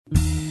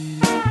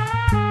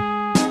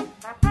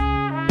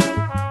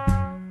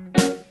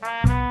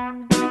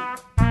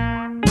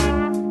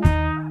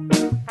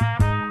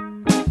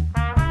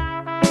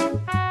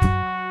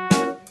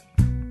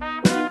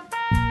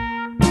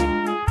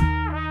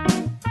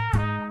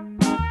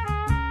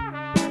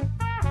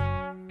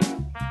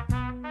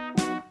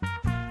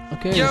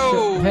Okay,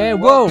 Yo! hey,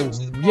 whoa! Welcome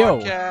to the Yo!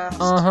 podcast.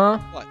 Uh-huh.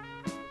 What?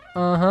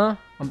 Uh-huh.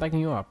 I'm backing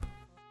you up.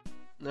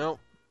 No,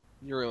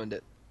 you ruined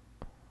it.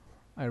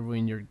 I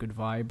ruined your good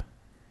vibe.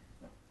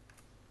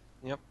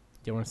 Yep.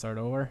 Do you want to start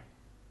over?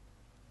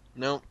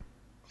 No,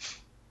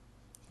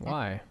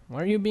 Why?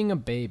 Why are you being a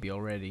baby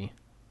already?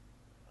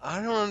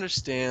 I don't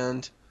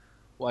understand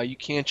why you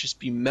can't just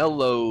be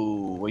mellow.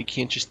 Why you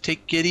can't just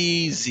take it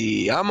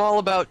easy. I'm all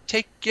about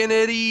taking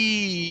it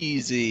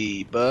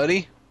easy,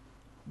 buddy.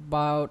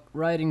 About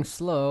riding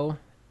slow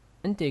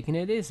and taking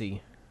it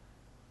easy.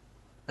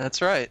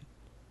 That's right.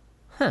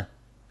 Huh.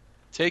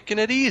 Taking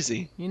it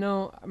easy. You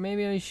know,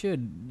 maybe I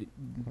should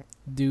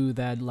do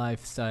that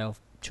lifestyle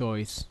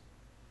choice.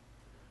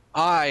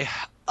 I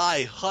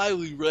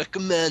highly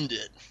recommend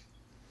it.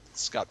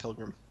 Scott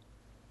Pilgrim.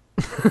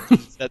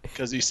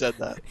 Because he said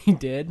that. He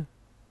did?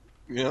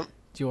 Yep.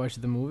 Did you watch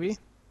the movie?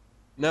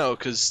 No,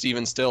 because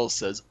Steven Stills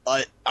says,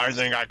 I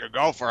think I could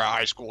go for a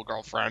high school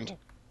girlfriend.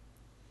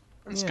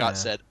 And Yeah. Scott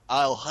said,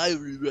 I'll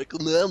highly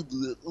recommend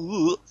it.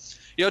 Ooh.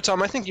 Yo,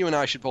 Tom, I think you and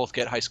I should both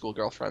get high school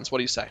girlfriends. What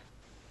do you say?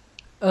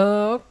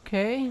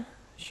 Okay.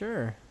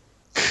 Sure.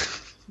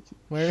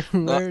 Where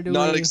do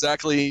Not we...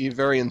 exactly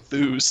very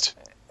enthused.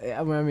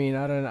 I mean,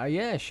 I don't know.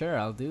 Yeah, sure,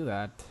 I'll do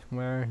that.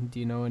 Where do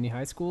you know any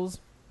high schools?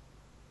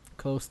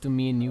 Close to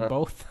me and you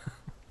both?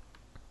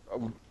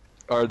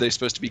 Are they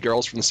supposed to be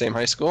girls from the same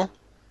high school?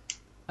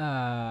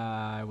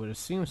 I would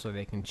assume so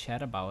they can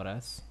chat about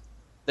us.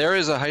 There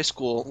is a high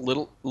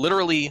school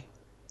literally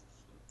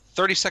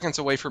 30 seconds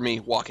away from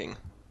me walking.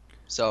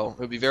 So it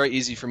would be very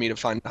easy for me to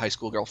find a high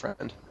school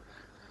girlfriend.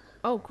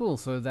 Oh, cool.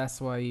 So that's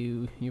why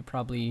you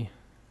probably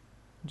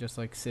just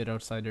like sit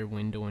outside their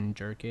window and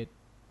jerk it.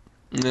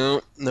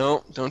 No,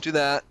 don't do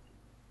that.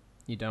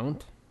 You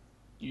don't?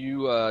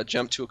 You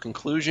jump to a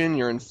conclusion.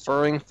 You're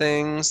inferring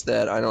things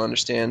that I don't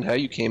understand how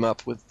you came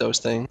up with those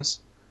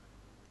things.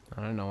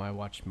 I don't know. I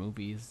watch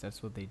movies.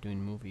 That's what they do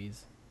in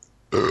movies.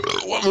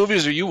 What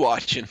movies are you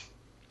watching?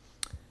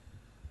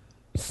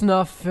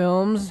 Snuff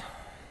films.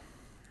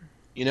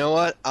 You know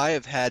what? I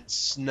have had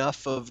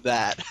snuff of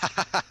that.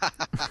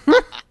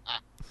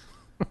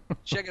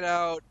 Check it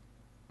out.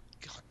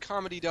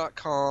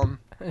 Comedy.com.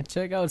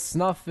 Check out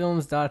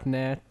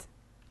snufffilms.net.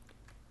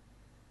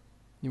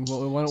 You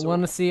want So-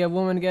 to see a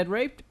woman get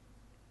raped?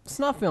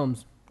 Snuff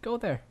films. Go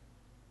there.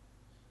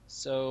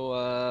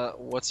 So,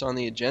 what's on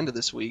the agenda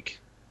this week?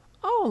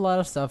 Oh, a lot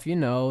of stuff. You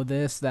know,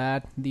 this,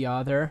 that, the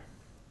other.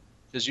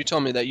 Because you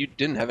told me that you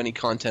didn't have any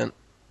content.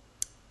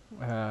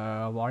 Why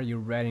are you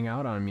ratting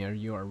out on me? Are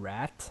you a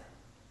rat?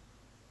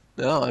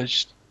 No, I was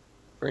just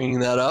bringing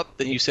that up,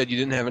 that you said you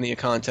didn't have any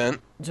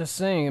content. Just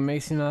saying, it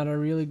makes you not a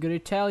really good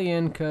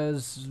Italian,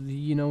 because,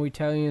 you know,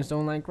 Italians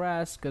don't like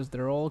rats, because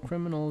they're all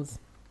criminals.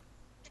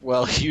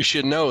 Well, you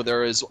should know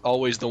there is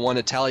always the one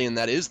Italian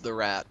that is the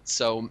rat,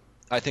 so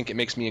I think it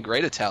makes me a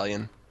great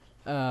Italian.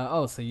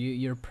 So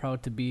you're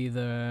proud to be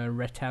the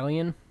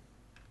Retalian?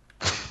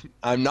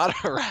 I'm not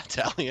a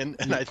Ratalian,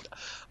 and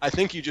I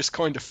think you just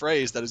coined a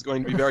phrase that is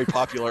going to be very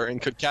popular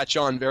and could catch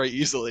on very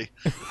easily.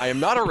 I am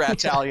not a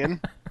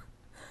Ratalian.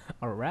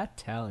 A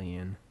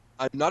Ratalian?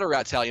 I'm not a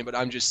Ratalian, but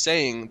I'm just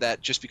saying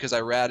that just because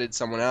I ratted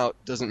someone out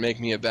doesn't make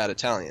me a bad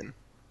Italian.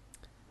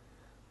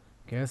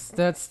 Guess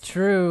that's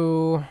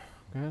true.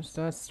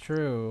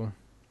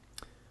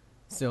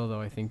 Still, though,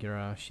 I think you're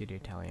a shitty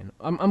Italian.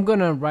 I'm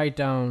gonna write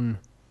down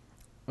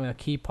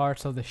key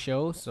parts of the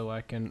show so I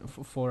can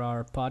for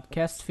our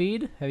podcast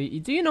feed.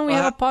 Do you know we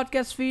have a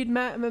podcast feed,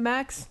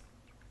 Max?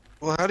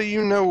 Well, how do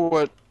you know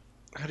what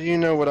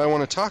I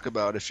want to talk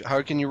about?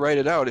 How can you write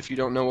it out if you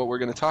don't know what we're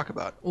going to talk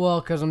about?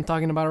 Well, because I'm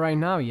talking about it right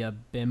now, you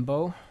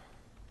bimbo.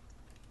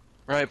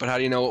 Right, but how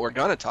do you know what we're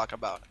going to talk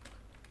about?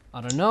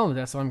 I don't know.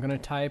 That's why I'm gonna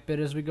type it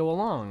as we go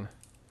along.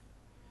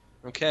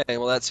 Okay,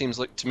 well that seems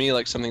to me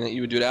like something that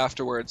you would do it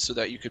afterwards so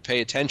that you could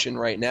pay attention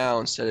right now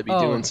instead of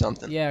doing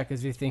something. Yeah,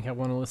 because you think I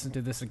want to listen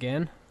to this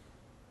again?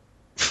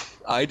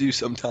 I do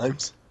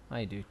sometimes.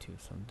 I do too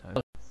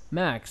sometimes.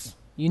 Max,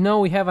 you know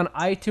we have an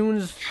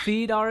iTunes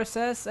feed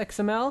RSS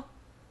XML?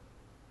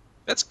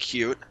 That's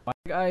cute.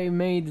 I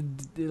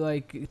made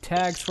like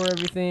tags for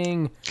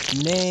everything,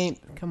 name.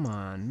 Come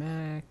on,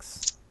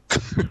 Max.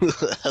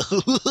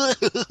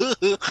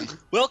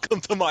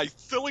 Welcome to my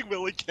Silly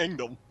Willy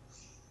kingdom.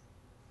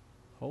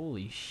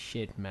 Holy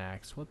shit,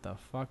 Max. What the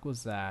fuck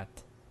was that?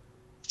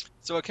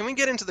 So can we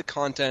get into the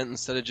content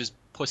instead of just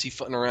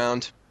pussyfooting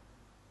around?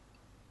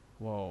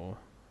 Whoa.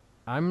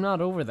 I'm not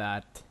over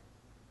that.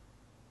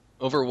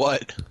 Over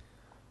what?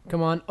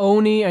 Come on,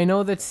 Oni, I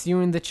know that's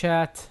you in the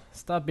chat.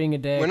 Stop being a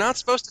dick. We're not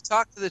supposed to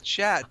talk to the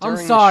chat during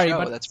I'm sorry, the show.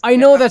 but That's I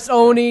know that's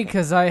Oni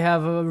because I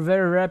have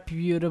very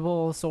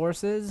reputable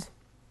sources.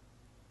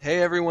 Hey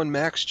everyone,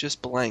 Max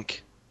just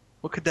blank.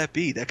 What could that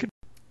be? That could.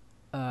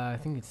 I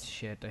think it's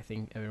shit. I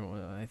think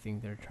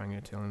they're trying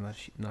to tell him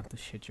not to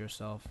shit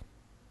yourself.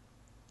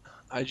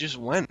 I just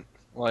went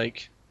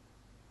like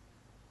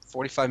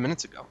 45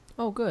 minutes ago.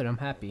 Oh, good. I'm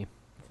happy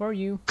for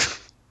you.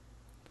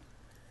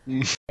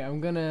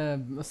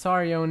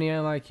 Sorry, Oni. I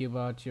like you,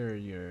 but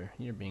you're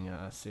being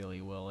a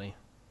silly willy.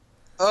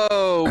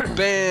 Oh,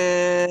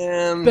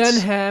 banned. Ben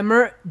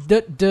Hammer.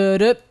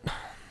 Duh.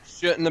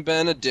 Shouldn't have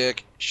been a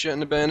dick.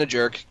 Shouldn't have been a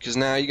jerk. Because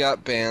now you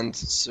got banned.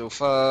 So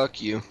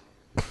fuck you.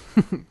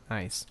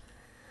 Nice.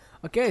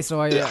 Okay,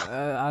 so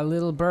a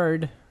little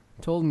bird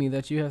told me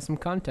that you have some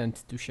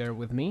content to share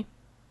with me.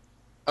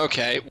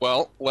 Okay,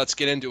 well, let's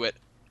get into it.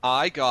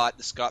 I got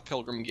the Scott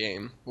Pilgrim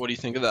game. What do you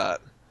think of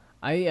that?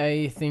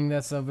 I think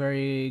that's a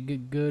very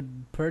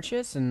good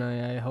purchase, and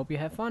I hope you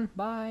have fun.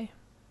 Bye.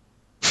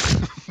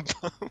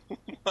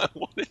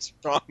 What is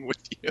wrong with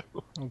you?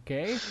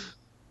 Okay.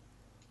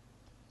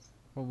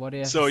 Well, what do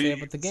you have So to say you,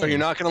 about the game? so you're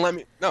not gonna let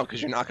me? No,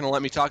 because you're not gonna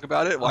let me talk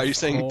about it. Why are you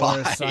saying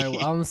bye?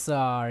 I'm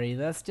sorry.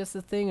 That's just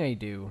a thing I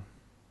do.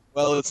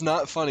 Well, it's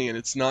not funny and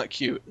it's not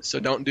cute, so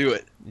don't do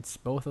it. It's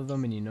both of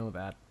them, and you know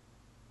that.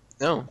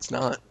 No, it's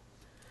not.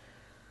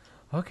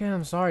 Okay,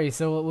 I'm sorry.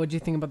 So, what do you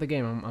think about the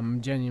game?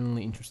 I'm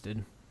genuinely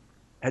interested.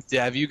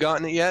 Have you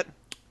gotten it yet?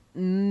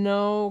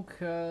 No,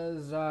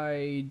 cause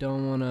I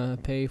don't wanna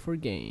pay for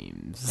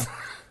games.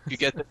 You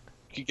get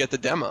the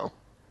demo,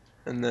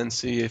 and then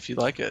see if you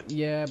like it.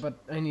 Yeah, but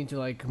I need to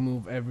like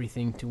move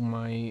everything to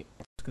my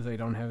because I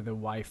don't have the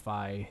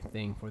Wi-Fi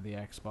thing for the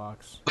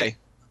Xbox.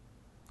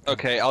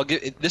 Okay, I'll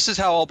give. This is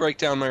how I'll break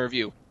down my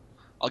review.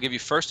 I'll give you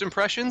first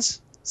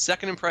impressions,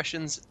 second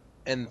impressions,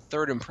 and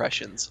third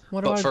impressions.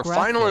 What But about for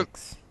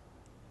graphics?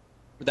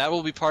 that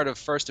will be part of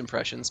first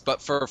impressions. But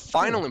for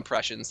final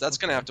impressions, that's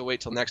gonna have to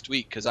wait till next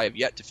week because I have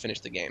yet to finish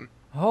the game.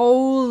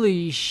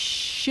 Holy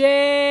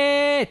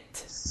shit!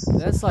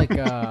 That's like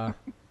a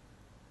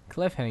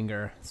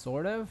cliffhanger,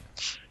 sort of.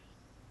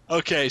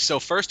 Okay, so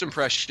first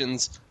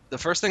impressions. The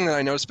first thing that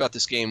I noticed about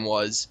this game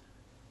was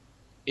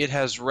it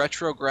has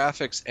retro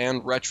graphics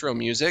and retro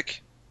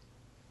music,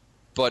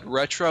 but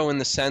retro in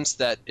the sense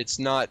that it's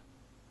not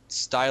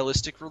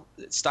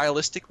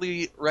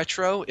stylistically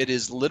retro. It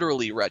is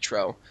literally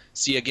retro.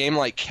 See, a game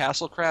like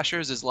Castle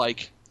Crashers is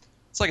like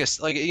it's like a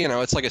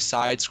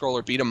side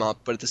scroller beat 'em up,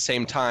 but at the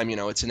same time,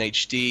 it's in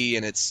HD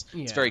and it's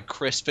very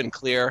crisp and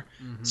clear.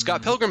 Mm-hmm.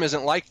 Scott Pilgrim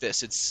isn't like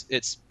this. It's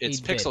 8-bit.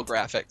 pixel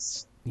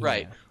graphics, Yeah.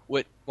 right?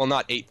 Well,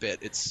 not 8-bit.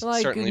 It's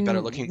Like certainly better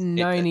looking. Than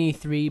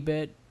 8-bit.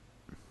 93-bit,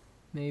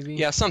 maybe.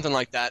 Yeah, something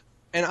like that.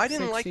 And I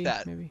didn't 60, like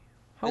that. Maybe.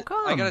 How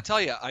come? I gotta tell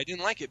you, I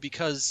didn't like it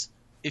because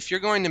if you're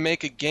going to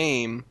make a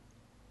game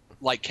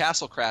like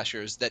Castle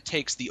Crashers that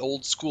takes the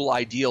old school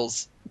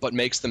ideals but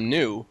makes them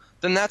new,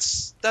 then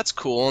that's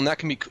cool and that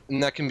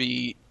can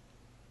be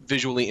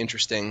visually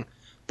interesting.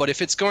 But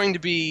if it's going to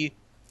be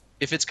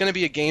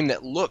a game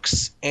that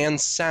looks and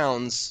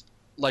sounds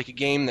like a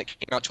game that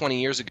came out 20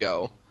 years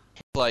ago,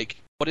 like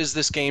what is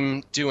this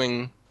game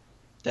doing?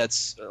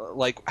 That's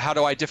like, how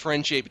do I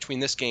differentiate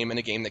between this game and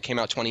a game that came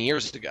out 20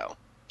 years ago?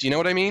 Do you know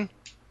what I mean?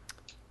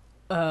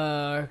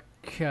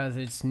 Cause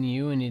it's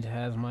new and it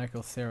has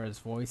Michael Cera's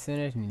voice in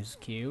it and he's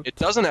cute. It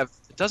doesn't have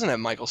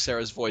Michael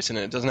Cera's voice in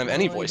it. It doesn't have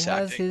any voice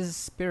acting. It has his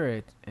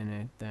spirit in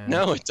it. Then.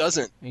 No, it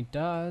doesn't. It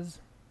does.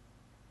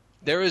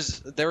 There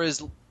is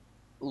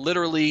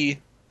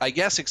literally, I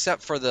guess,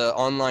 except for the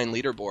online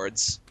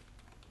leaderboards.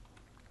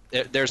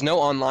 There's no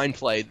online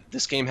play.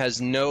 This game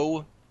has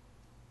no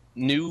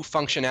new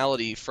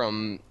functionality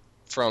from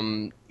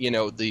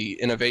the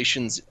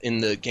innovations in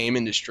the game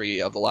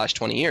industry of the last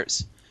 20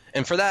 years.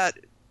 And for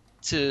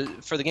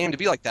the game to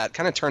be like that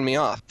kind of turned me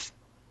off.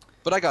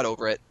 But I got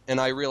over it,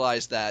 and I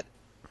realized that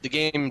the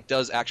game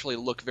does actually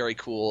look very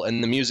cool,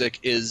 and the music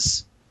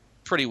is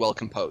pretty well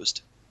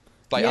composed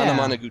by Anna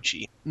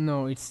Managuchi.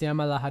 No, it's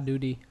Yamala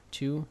Hadudi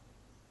too.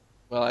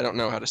 Well, I don't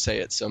know how to say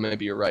it, so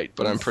maybe you're right,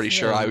 but I'm pretty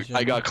sure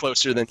I got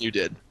closer than you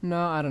did.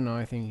 No, I don't know.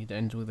 I think it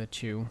ends with a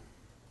chew.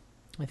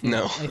 I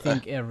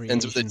think every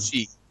ends with a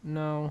G.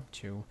 No,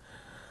 chew.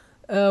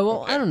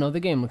 Well, okay. I don't know. The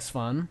game looks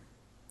fun.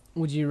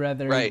 Would you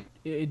rather? Right.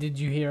 Did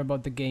you hear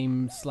about the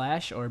game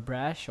Slash or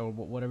Brash or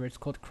whatever it's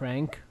called?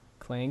 Clank.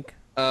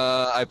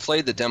 I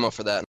played the demo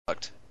for that and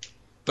sucked.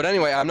 But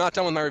anyway, I'm not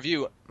done with my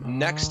review.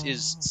 Next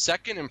is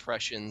second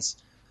impressions.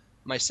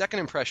 My second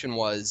impression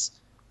was,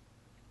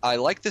 I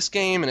like this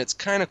game and it's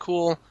kind of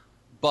cool,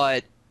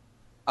 but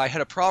I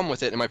had a problem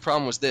with it, and my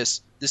problem was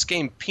this. This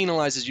game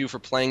penalizes you for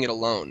playing it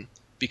alone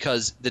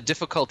because the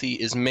difficulty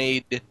is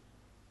made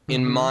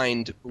in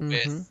mind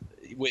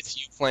with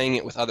you playing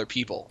it with other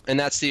people. And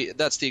that's the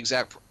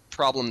exact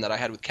problem that I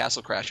had with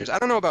Castle Crashers. I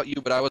don't know about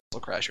you, but I was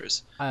Castle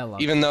Crashers. I love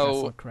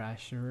Castle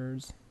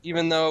Crashers.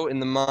 Even though in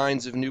the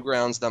minds of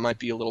Newgrounds that might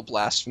be a little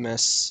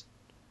blasphemous,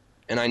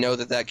 and I know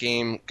that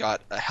game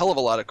got a hell of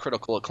a lot of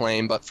critical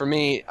acclaim, but for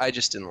me, I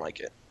just didn't like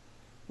it.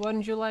 Why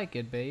didn't you like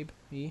it, babe?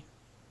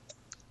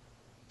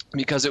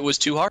 Because it was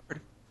too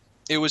hard.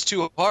 It was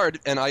too hard,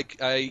 and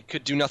I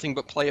could do nothing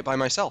but play it by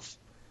myself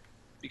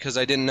because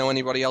I didn't know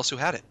anybody else who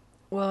had it.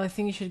 Well, I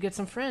think you should get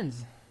some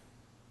friends.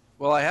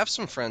 Well, I have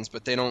some friends,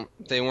 but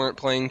they weren't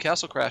playing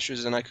Castle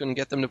Crashers, and I couldn't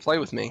get them to play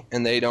with me,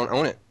 and they don't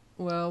own it.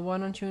 Well, why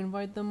don't you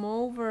invite them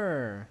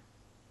over?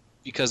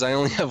 Because I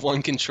only have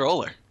one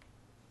controller.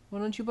 Why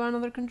don't you buy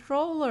another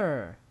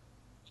controller?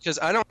 Because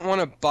I don't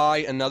want to buy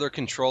another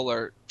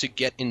controller to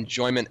get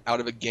enjoyment out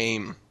of a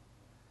game.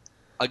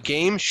 A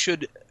game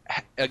should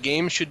a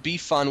game should be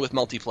fun with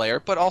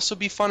multiplayer, but also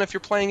be fun if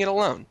you're playing it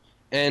alone.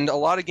 And a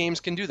lot of games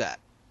can do that.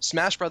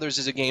 Smash Brothers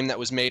is a game that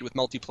was made with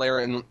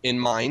multiplayer in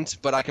mind,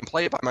 but I can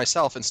play it by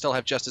myself and still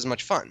have just as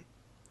much fun.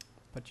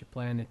 But you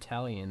play an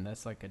Italian.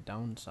 That's like a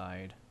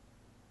downside.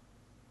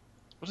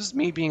 What does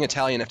me being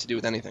Italian have to do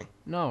with anything?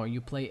 No,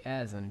 you play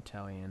as an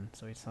Italian,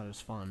 so it's not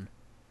as fun.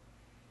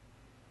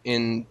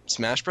 In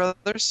Smash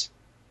Brothers?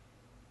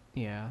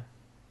 Yeah.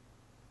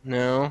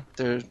 No,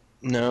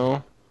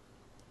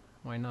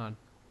 Why not?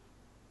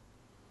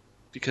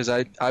 because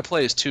I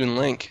play as Toon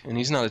Link, and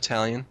he's not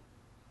Italian.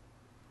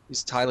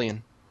 He's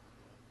Italian.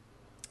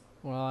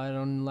 Well, I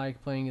don't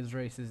like playing as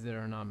races that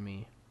are not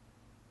me.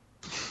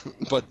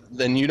 But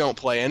then you don't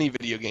play any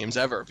video games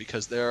ever,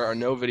 because there are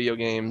no video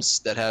games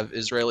that have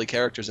Israeli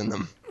characters in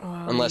them,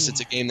 Well, unless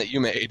it's a game that you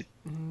made.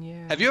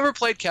 Yeah. Have you ever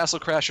played Castle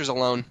Crashers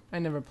alone? I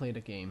never played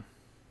a game.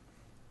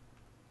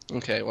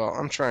 Okay, well,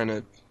 I'm trying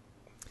to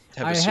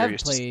have a I have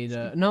serious... played.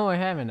 No, I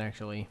haven't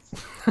actually.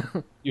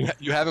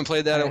 You haven't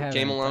played I that haven't.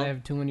 game alone? I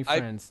have too many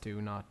friends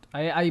to not.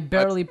 I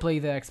barely play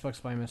the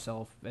Xbox by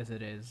myself as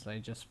it is.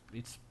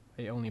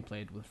 I only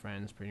played with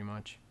friends pretty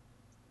much.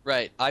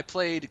 Right. I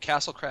played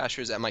Castle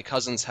Crashers at my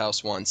cousin's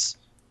house once,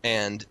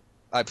 and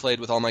I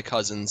played with all my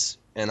cousins,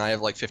 and I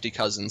have like 50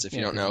 cousins if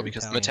you don't know, you're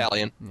because I'm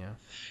Italian. Yeah.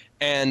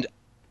 And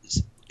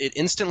it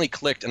instantly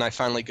clicked, and I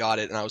finally got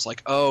it, and I was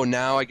like, oh,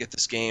 now I get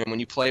this game. When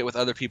you play it with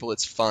other people,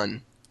 it's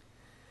fun.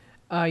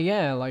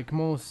 Yeah, like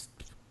most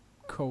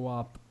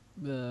co-op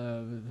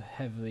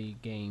heavy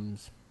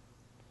games.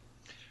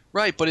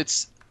 Right,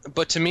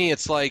 but to me,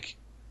 it's like,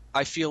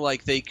 I feel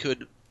like they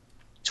could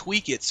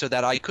tweak it so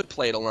that I could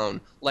play it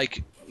alone.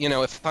 Like, you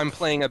know, if I'm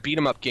playing a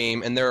beat-em-up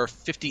game and there are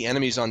 50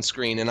 enemies on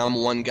screen and I'm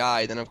one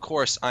guy, then of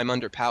course I'm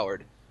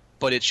underpowered.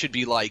 But it should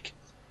be like,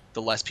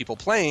 the less people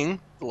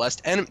playing, the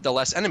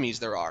less enemies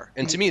there are.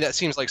 And to me, that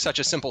seems like such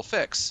a simple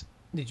fix.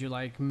 Did you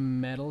like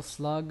Metal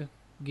Slug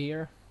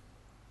Gear?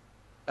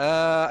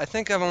 I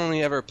think I've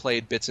only ever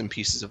played bits and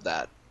pieces of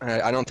that.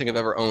 I don't think I've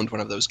ever owned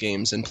one of those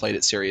games and played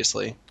it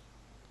seriously.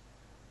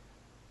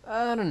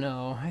 I don't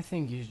know. I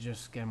think you should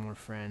just get more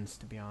friends,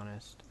 to be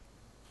honest.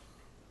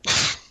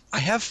 I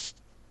have...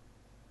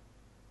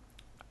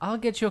 I'll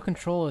get you a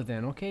controller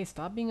then, okay?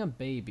 Stop being a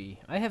baby.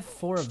 I have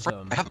 4 of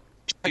them.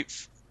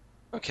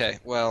 Okay,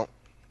 well,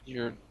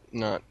 you're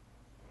not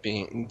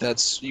being...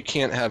 You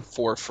can't have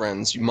 4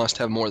 friends. You must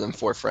have more than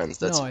 4 friends.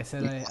 That's No, I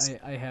said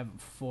I have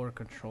 4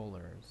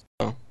 controllers.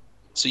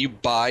 So you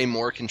buy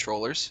more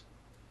controllers?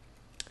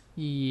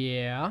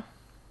 Yeah.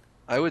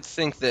 I would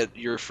think that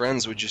your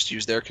friends would just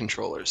use their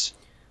controllers.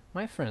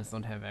 My friends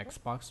don't have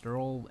Xbox. They're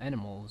all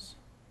animals.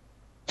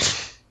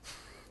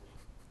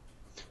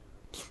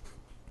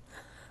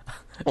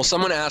 Well,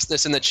 someone asked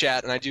this in the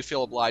chat, and I do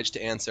feel obliged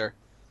to answer.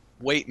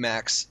 Wait,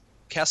 Max,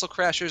 Castle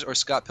Crashers or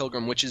Scott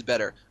Pilgrim, which is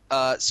better?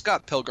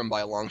 Scott Pilgrim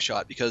by a long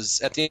shot,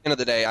 because at the end of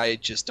the day, I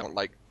just don't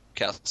like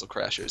Castle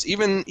Crashers.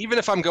 Even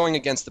if I'm going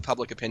against the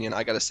public opinion,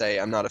 I gotta say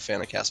I'm not a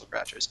fan of Castle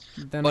Crashers.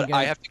 Then But again,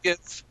 I have to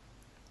give...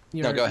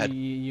 No, go ahead.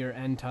 You're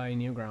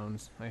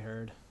anti-Newgrounds, I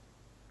heard.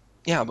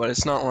 Yeah, but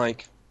it's not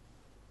like...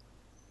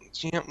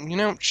 You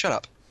know, shut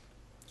up.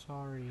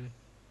 Sorry.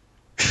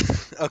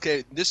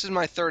 Okay, this is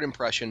my third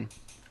impression.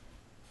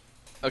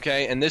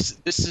 Okay, and this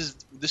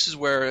is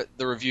where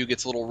the review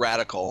gets a little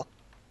radical.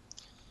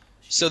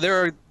 So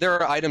there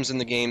are items in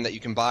the game that you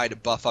can buy to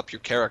buff up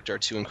your character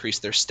to increase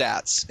their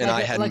stats, and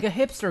like a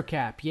hipster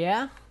cap,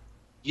 yeah?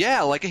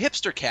 Yeah, like a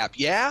hipster cap,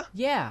 yeah?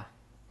 Yeah.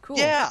 Cool.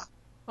 Yeah.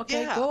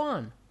 Okay, yeah. go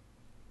on.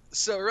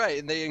 So right,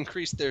 and they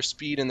increased their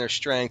speed and their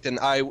strength, and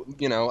I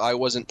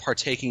wasn't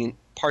partaking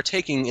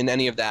in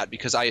any of that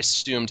because I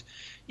assumed,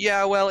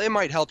 yeah, well, it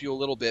might help you a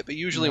little bit, but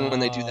usually when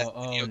they do that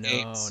in video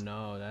games,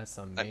 no, that's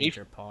a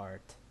major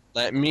part.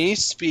 Let me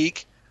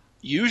speak.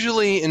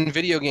 Usually in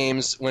video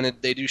games, when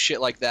they do shit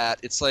like that,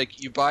 it's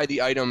like you buy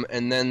the item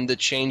and then the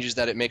changes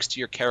that it makes to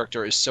your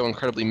character is so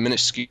incredibly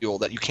minuscule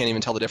that you can't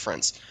even tell the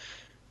difference.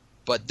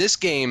 But this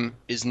game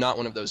is not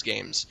one of those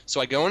games. So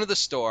I go into the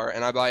store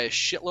and I buy a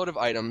shitload of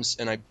items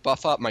and I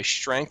buff up my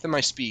strength and my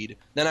speed.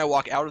 Then I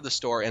walk out of the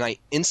store and I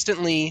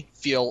instantly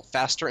feel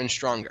faster and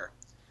stronger.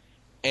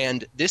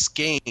 And this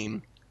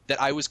game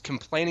that I was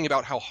complaining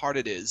about how hard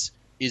it is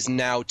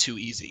now too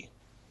easy.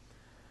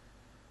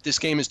 This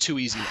game is too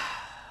easy now.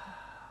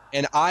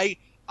 And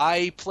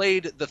I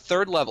played the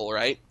 3rd level,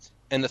 right?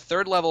 And the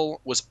 3rd level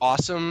was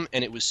awesome,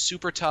 and it was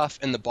super tough,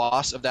 and the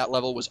boss of that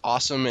level was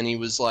awesome, and he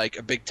was like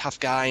a big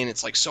tough guy, and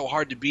it's like so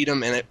hard to beat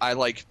him, and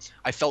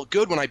I felt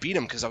good when I beat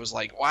him because I was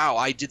like, wow,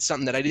 I did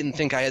something that I didn't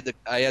think I had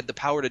the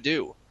power to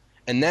do.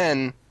 And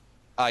then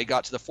I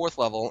got to the 4th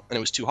level, and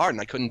it was too hard,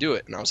 and I couldn't do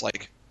it, and I was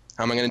like,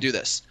 how am I going to do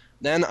this?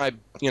 Then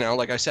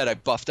like I said, I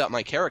buffed up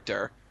my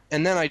character,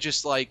 and then I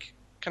just like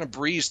kind of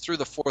breezed through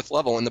the 4th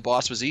level, and the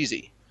boss was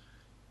easy.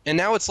 And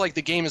now it's like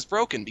the game is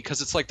broken because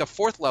it's like the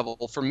 4th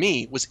level for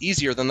me was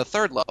easier than the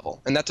 3rd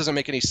level, and that doesn't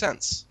make any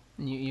sense.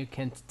 You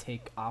can't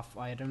take off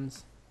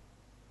items?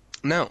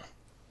 No.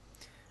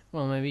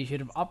 Well, maybe you should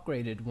have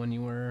upgraded when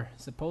you were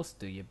supposed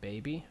to, you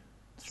baby.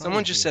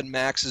 Someone just said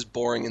Max is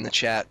boring in the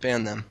chat.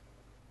 Ban them.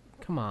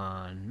 Come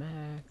on,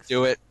 Max.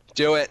 Do it.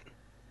 Do it.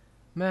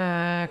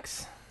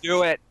 Max.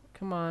 Do it.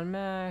 Come on,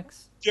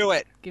 Max. Do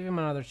it. Give him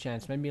another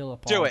chance. Maybe he'll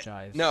Do it.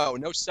 apologize. No,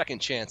 no second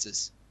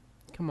chances.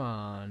 Come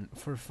on.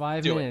 For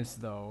 5 Do it. minutes,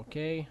 though,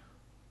 okay?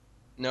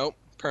 Nope.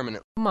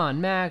 Permanent. Come on,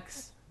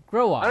 Max.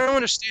 Grow up. I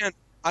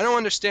don't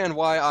understand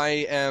why I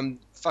am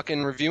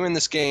fucking reviewing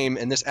this game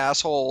and this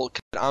asshole.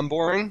 I'm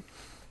boring.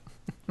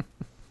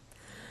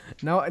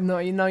 No,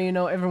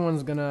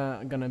 everyone's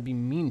gonna be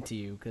mean to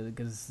you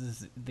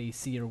because they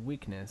see your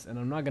weakness, and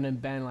I'm not gonna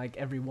ban like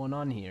everyone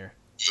on here.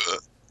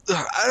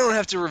 I don't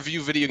have to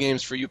review video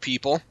games for you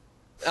people.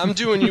 I'm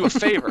doing you a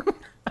favor.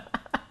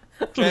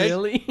 Okay?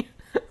 Really?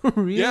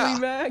 Really, Yeah.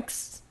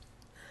 Max?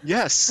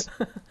 Yes.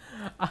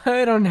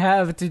 I don't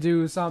have to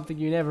do something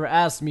you never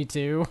asked me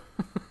to.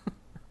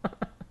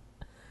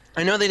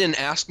 I know they didn't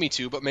ask me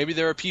to, but maybe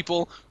there are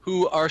people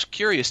who are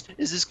curious.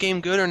 Is this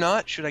game good or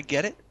not? Should I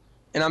get it?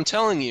 And I'm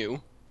telling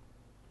you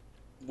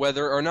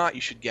whether or not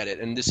you should get it.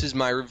 And this is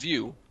my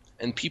review.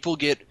 And people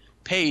get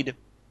paid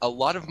a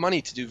lot of money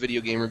to do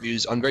video game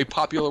reviews on very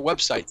popular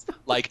websites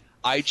like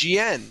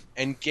IGN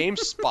and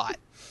GameSpot.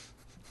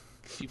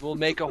 People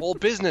make a whole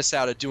business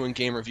out of doing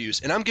game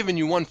reviews. And I'm giving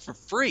you one for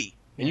free.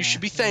 And you Yeah,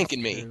 should be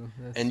thanking that's me. true,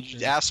 that's And true.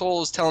 you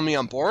asshole is telling me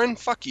I'm boring?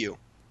 Fuck you.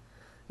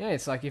 Yeah,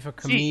 it's like if a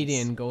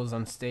comedian goes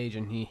on stage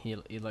and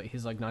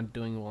he's like not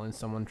doing well and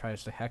someone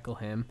tries to heckle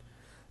him,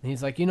 and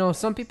he's like,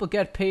 some people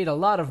get paid a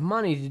lot of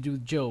money to do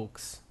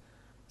jokes.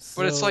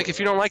 But it's So- like if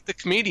you don't like the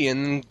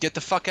comedian, get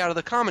the fuck out of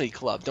the comedy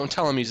club. Don't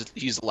tell him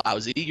he's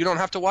lousy. You don't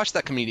have to watch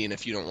that comedian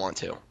if you don't want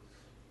to.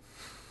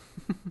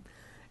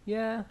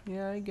 Yeah,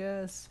 I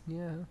guess,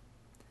 yeah.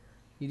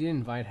 You did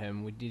invite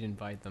him. We did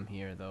invite them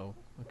here, though.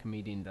 A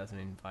comedian doesn't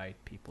invite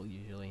people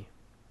usually.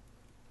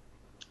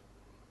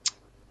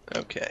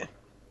 Okay.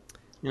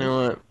 You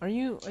know what? Are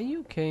you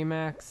okay,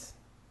 Max?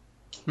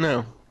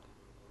 No.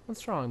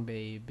 What's wrong,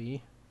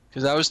 baby?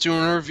 Because I was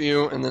doing a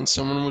review and then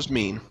someone was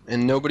mean.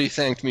 And nobody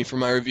thanked me for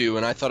my review,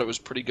 and I thought it was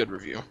a pretty good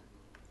review.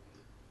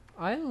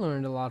 I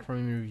learned a lot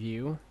from your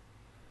review.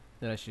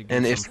 That I should get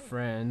And some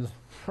friends.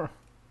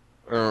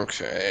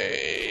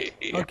 Okay.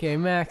 Okay,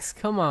 Max,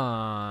 come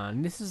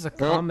on. This is a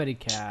comedy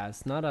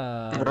cast, not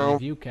a No.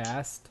 review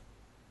cast.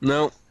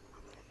 No.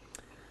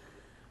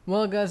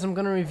 Well, guys, I'm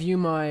gonna review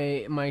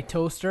my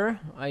toaster.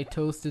 I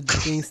toasted the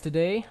things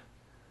today,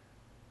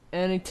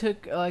 and it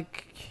took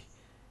like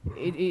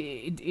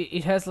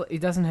it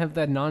doesn't have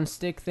that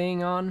non-stick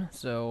thing on,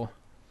 so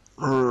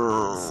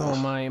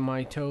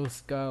my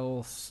toast got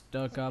all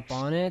stuck up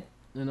on it,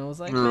 and I was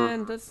like,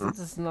 man,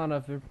 that's not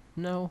a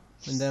no.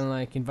 And then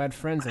like invite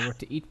friends over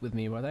to eat with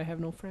me, but I have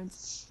no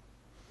friends.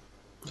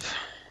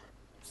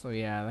 So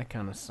yeah, that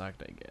kind of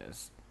sucked, I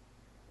guess.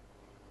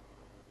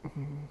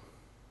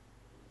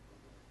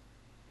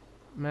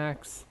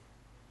 Max,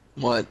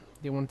 What? do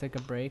you want to take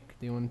a break?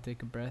 Do you want to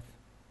take a breath?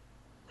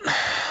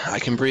 I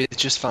can breathe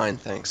just fine,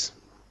 thanks.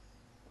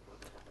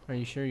 Are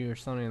you sure you're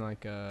sounding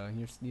like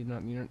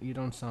you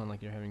don't sound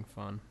like you're having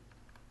fun?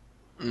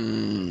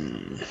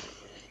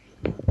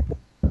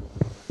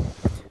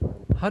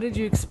 How did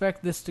you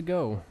expect this to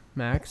go,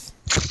 Max?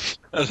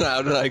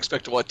 How did I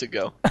expect what to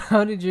go?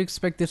 How did you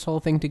expect this whole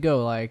thing to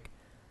go? Like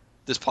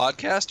This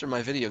podcast or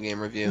my video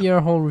game review? your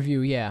whole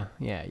review? Yeah,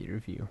 your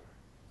review.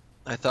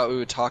 I thought we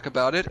would talk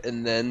about it,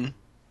 and then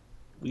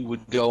we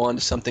would go on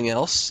to something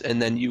else,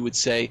 and then you would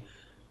say,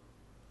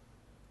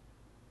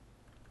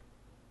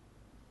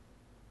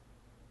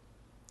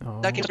 Oh,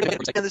 that game's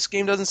good. This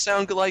game doesn't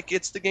sound like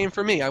it's the game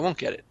for me. I won't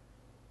get it.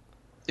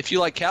 If you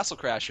like Castle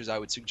Crashers, I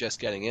would suggest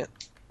getting it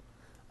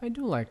I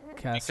do like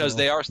Castle. because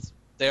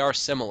they are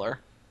similar.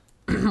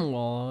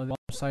 well, they're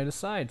side to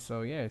side,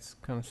 so yeah, it's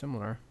kind of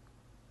similar.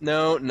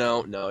 No,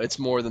 it's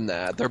more than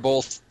that. They're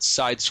both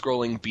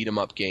side-scrolling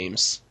beat-em-up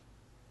games.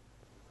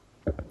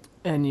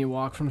 And you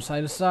walk from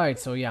side to side,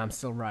 so yeah, I'm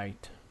still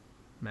right,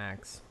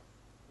 Max.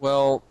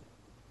 Well,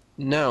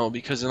 no,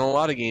 because in a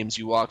lot of games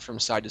you walk from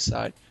side to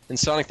side. In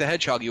Sonic the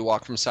Hedgehog, you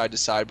walk from side to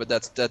side, but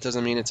that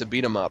doesn't mean it's a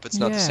beat-em-up. It's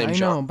not the same I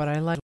genre. know, but I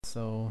like it,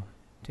 so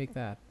take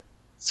that.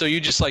 So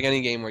you just like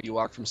any game where you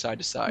walk from side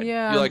to side.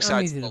 Yeah, you like I'm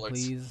side easy to scrollers.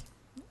 please.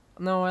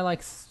 No, I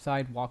like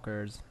side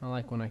walkers. I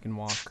like when I can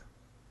walk.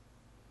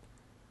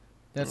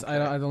 That's Okay.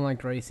 I don't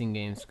like racing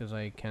games because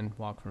I can't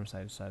walk from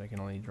side to side. I can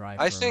only drive.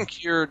 I from-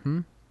 think you're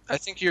Hmm? I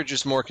think you're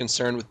just more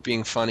concerned with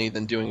being funny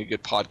than doing a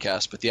good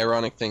podcast, but the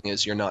ironic thing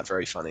is you're not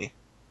very funny.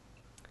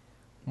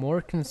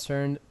 more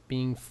concerned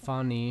being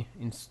funny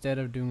instead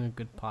of doing a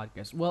good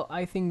podcast. Well,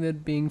 I think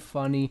that being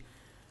funny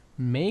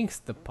makes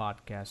the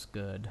podcast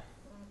good.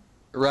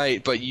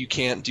 Right, but you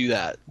can't do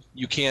that.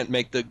 You can't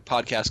make the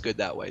podcast good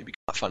that way because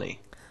it's not funny.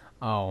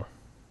 Oh,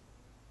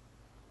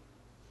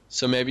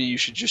 So maybe you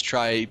should just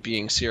try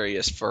being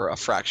serious for a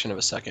fraction of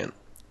a second.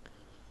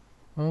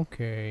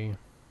 okay.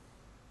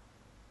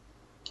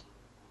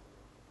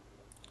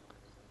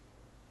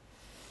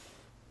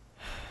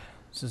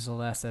 This is the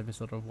last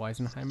episode of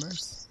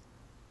Weisenheimers,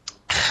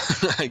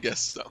 I guess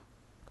so.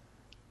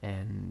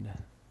 and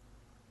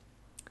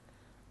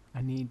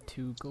I need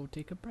to go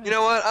take a breath. You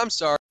know what? I'm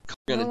sorry.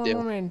 gonna One do.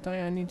 moment,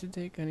 I need to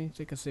take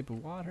a sip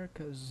of water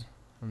because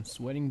I'm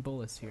sweating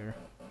bullets here.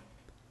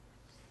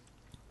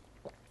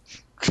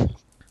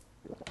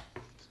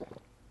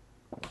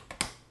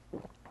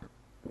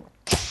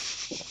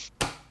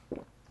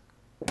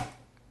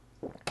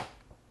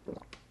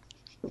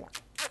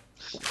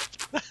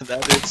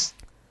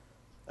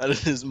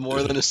 That is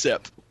more than a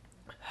sip.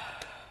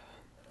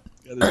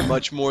 That is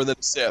much more than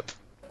a sip.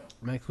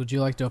 Max, would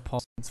you like to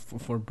apologize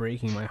for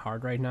breaking my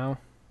heart right now?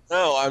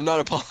 No, I'm not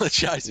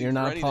apologizing. You're for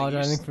not anything.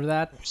 apologizing for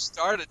that? You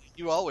started.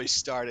 You always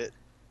start it.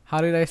 How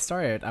did I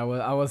start it? I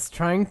was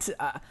trying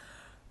to.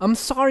 I'm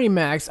sorry,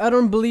 Max. I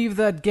don't believe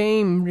that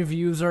game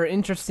reviews are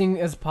interesting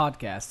as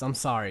podcasts. I'm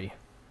sorry.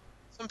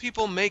 Some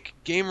people make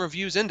game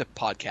reviews into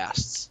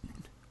podcasts.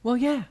 Well,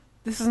 yeah.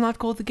 This is not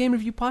called the Game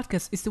Review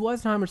Podcast. It's the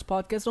Weisenheimer's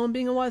podcast on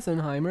being a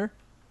Weisenheimer.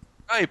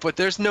 Right, but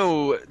there's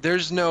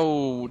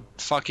no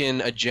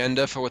fucking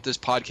agenda for what this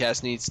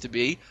podcast needs to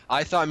be.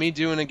 I thought me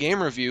doing a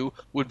game review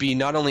would be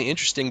not only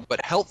interesting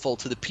but helpful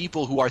to the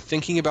people who are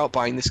thinking about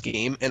buying this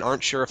game and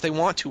aren't sure if they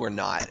want to or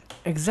not.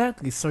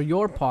 Exactly. So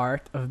your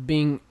part of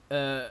being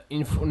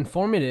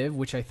informative,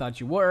 which I thought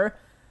you were,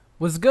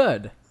 was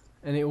good.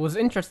 And it was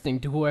interesting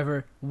to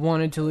whoever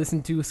wanted to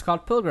listen to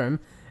Scott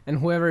Pilgrim, and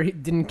whoever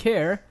didn't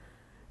care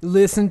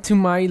listened to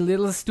my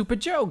little stupid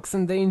jokes,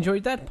 and they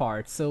enjoyed that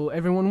part, so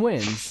everyone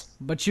wins.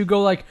 But you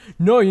go like,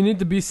 no, you need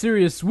to be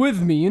serious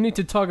with me. You need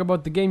to talk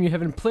about the game you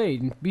haven't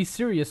played, and be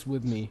serious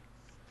with me.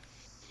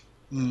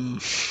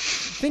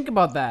 Think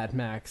about that,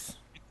 Max.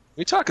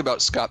 We talk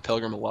about Scott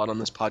Pilgrim a lot on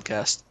this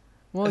podcast.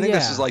 Well, I think yeah.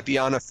 this is like the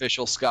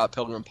unofficial Scott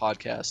Pilgrim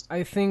podcast.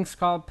 I think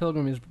Scott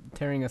Pilgrim is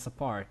tearing us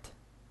apart.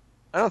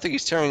 I don't think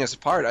he's tearing us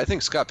apart. I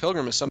think Scott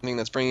Pilgrim is something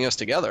that's bringing us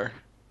together.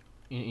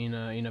 In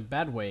a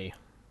bad way.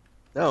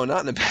 No,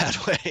 not in a bad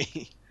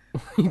way.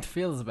 It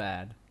feels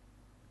bad.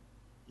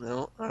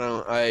 No, I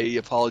don't. I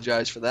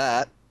apologize for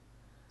that.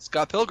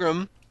 Scott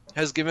Pilgrim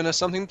has given us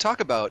something to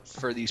talk about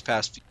for these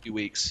past few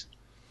weeks.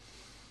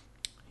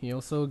 He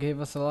also gave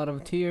us a lot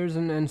of tears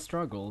and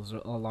struggles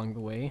along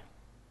the way.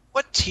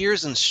 What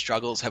tears and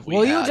struggles have we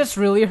Well, had? you just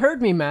really hurt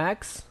me,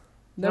 Max.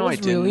 That No, was I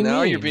didn't. really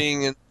Now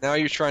mean.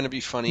 you're trying to be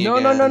funny No,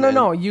 again.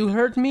 no. You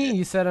hurt me.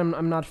 You said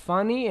I'm not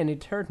funny, and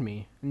it hurt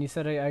me. And you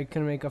said I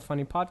couldn't make a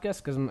funny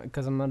podcast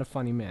because I'm not a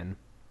funny man.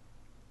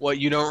 What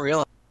you don't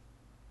realize?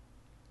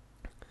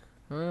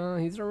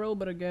 He's a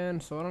robot again,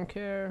 so I don't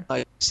care.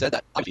 I said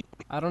that.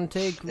 I don't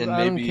take And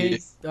I don't maybe-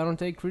 take I don't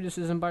take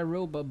criticism by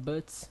robot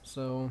butts.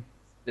 So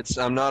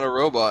I'm not a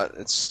robot.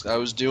 I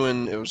was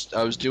doing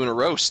a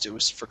roast. It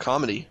was for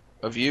comedy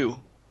of you.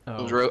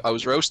 oh, I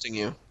was roasting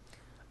you.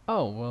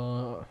 oh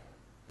well,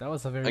 that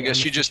was a very. I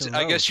guess you just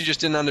unofficial roast.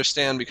 didn't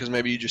understand because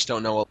maybe you just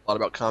don't know a lot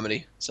about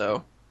comedy.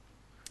 So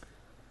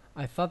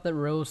I thought that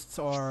roasts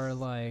are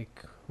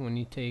like when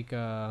you take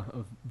a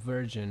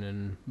virgin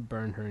and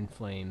burn her in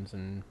flames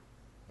and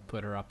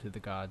put her up to the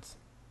gods.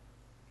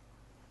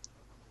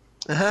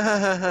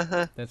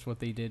 That's what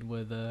they did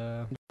with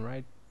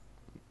right?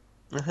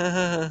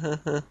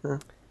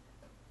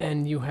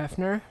 And Hugh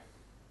Hefner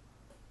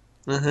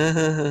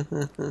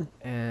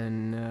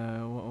and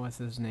what was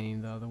his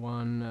name? The other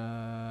one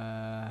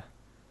that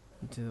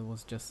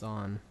was just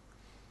on.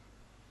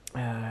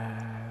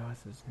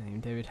 What's his name?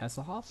 David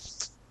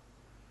Hasselhoff.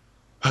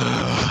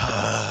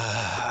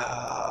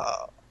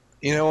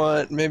 You know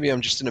what? Maybe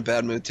I'm just in a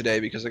bad mood today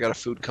because I got a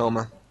food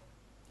coma.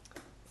 I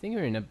think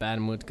you're in a bad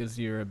mood because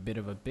you're a bit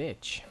of a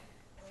bitch.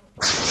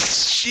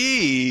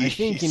 Jeez. I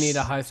think you need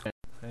a high school.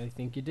 I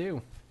think you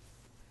do.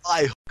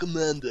 I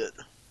recommend it.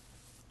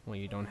 Well,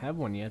 you don't have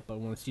one yet, but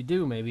once you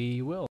do, maybe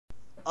you will.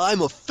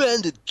 I'm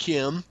offended,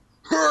 Kim.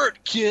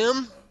 Hurt,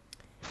 Kim.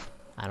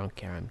 I don't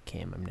care. I'm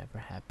Kim. I'm never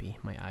happy.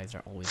 My eyes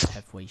are always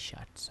halfway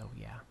shut. So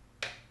yeah.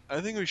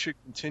 I think we should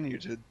continue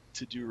to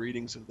do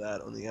readings of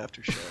that on the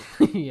after show.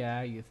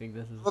 Yeah, you think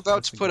this is? I'm about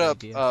that's to a put good up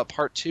idea.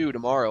 part 2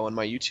 tomorrow on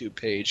my YouTube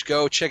page.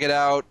 Go check it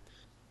out.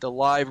 The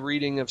live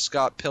reading of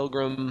Scott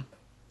Pilgrim.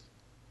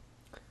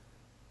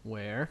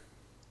 Where?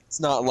 It's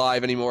not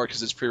live anymore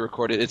because it's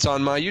pre-recorded. It's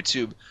on my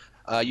YouTube.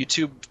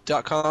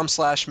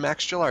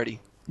 YouTube.com/Max Gilardi.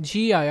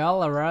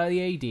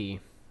 Gilardi,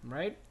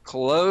 right?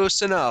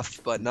 Close enough,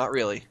 but not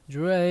really.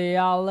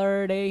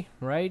 Gilardi,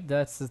 right?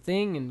 That's the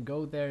thing. And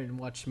go there and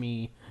watch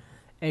me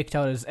act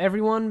out as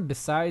everyone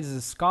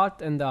besides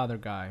Scott and the other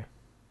guy.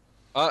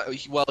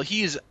 Well,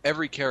 he's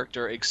every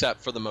character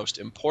except for the most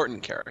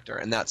important character,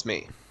 and that's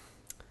me.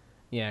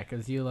 Yeah,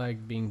 because you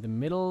like being the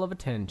middle of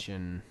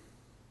attention.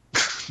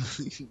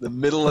 The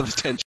middle of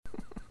attention.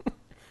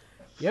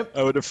 Yep.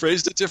 I would have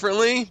phrased it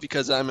differently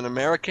because I'm an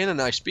American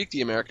and I speak the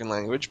American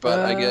language, but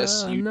I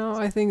guess you... No,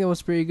 I think that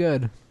was pretty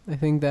good. I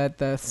think that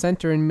the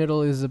center and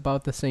middle is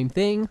about the same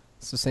thing.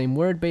 It's the same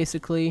word,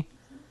 basically.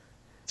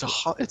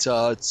 It's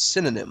a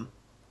synonym.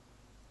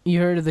 You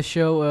heard of the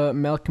show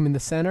Malcolm in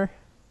the Center?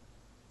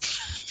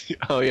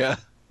 Oh, yeah.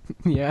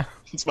 Yeah.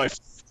 It's my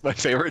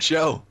favorite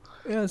show.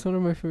 Yeah, it's one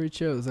of my favorite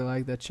shows. I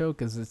like that show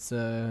because it's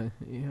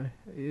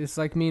it's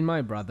like me and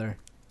my brother.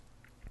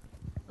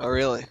 Oh,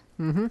 really?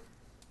 Mm-hmm.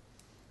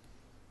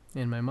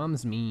 And my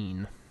mom's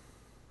mean.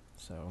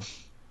 So,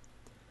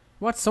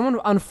 what? Someone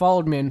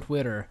unfollowed me on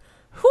Twitter.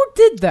 Who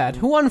did that?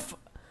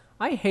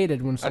 I hate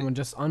it when someone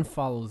just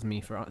unfollows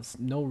me for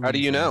no reason. How do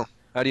you know?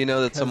 How do you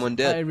know that 'Cause someone I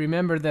did?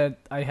 remember that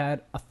I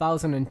had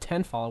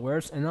 1,010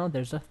 followers, and now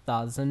there's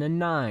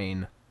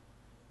 1,009.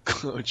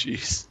 Oh,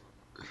 jeez.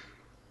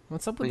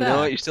 What's up Well, with you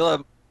that? know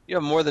what? You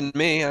have more than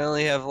me. I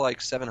only have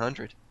like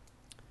 700.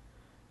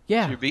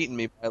 Yeah, So you're beating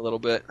me by a little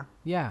bit.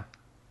 yeah.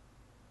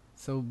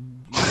 So,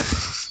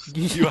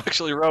 You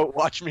actually wrote,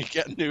 "Watch me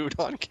get nude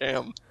on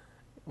cam."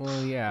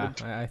 well, yeah.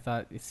 I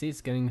thought, see,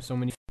 it's getting so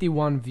many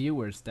 51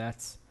 viewers.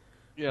 That's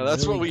Yeah,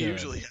 that's what really we good.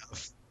 usually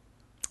have.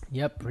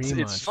 Yep, pretty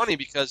It's much. funny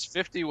because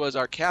 50 was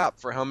our cap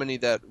for how many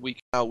that we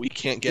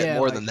can't get Yeah,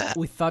 more like, than that.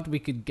 we thought we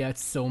could get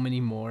so many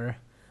more.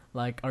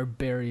 Like, our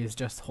berry is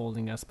just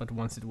holding us, but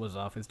once it was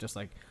off, it's just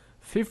like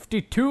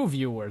 52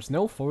 viewers,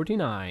 no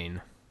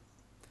 49.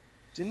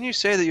 Didn't you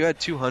say that you had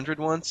 200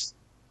 once?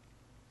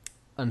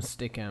 On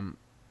Stickam,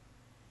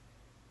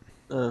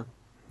 Uh,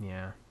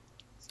 yeah.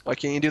 why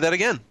can't you do that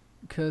again?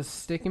 Because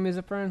Stickam is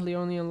apparently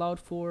only allowed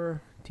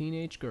for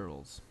teenage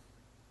girls.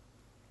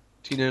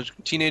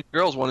 Teenage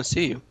girls want to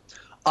see you.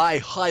 I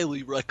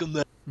highly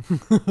recommend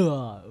it.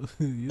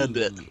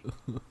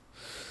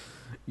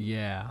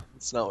 Yeah,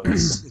 It's not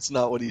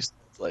what he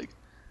sounds like.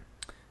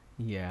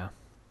 yeah.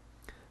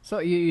 So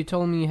you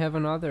told me you have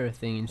another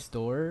thing in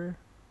store?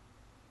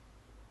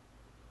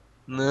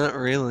 Not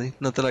really.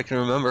 Not that I can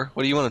remember.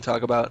 What do you want to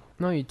talk about?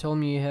 No, you told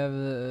me you have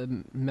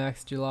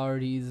Max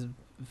Gilardi's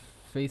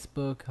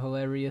Facebook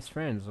hilarious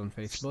friends on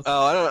Facebook.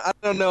 Oh, I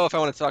don't know if I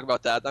want to talk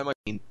about that. That might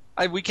mean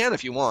we can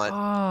if you want.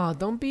 Ah,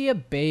 don't be a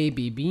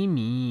baby. Be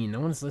mean. No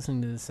one's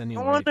listening to this I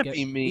anyway. don't want to It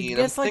be mean. I'm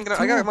gets like thinking.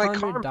 I got my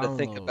 200 karma to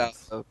think about.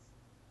 downloads.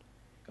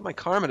 Got my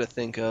karma to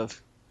think of.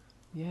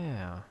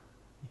 Yeah.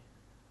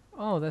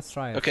 Oh, that's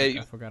right. Okay,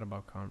 I forgot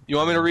about Con. You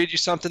want me to read you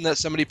something that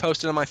somebody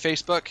posted on my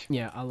Facebook?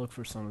 Yeah, I'll look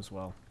for some as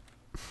well.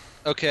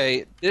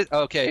 Okay.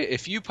 Okay.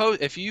 If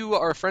you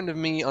are a friend of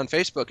me on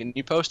Facebook and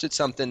you posted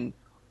something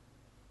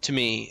to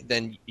me,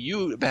 then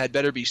you had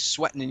better be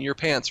sweating in your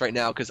pants right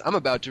now because I'm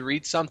about to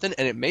read something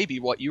and it may be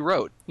what you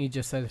wrote. You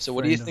just said. So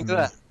what do you friend think of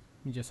of me.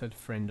 that? You just said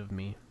friend of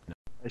me. No.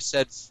 I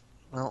said,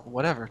 well,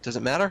 whatever. Does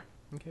it matter?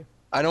 Okay.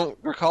 I don't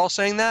recall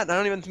saying that. And I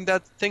don't even think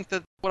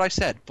that what I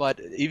said. But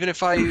even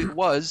if I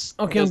was,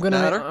 Okay, doesn't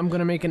matter. I'm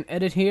gonna make an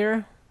edit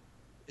here.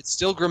 It's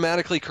still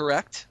grammatically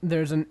correct.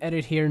 There's an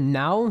edit here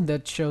now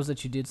that shows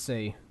that you did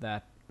say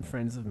that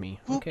friends of me.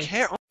 Who Okay.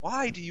 cares?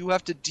 Why do you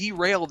have to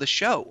derail the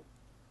show?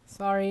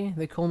 Sorry,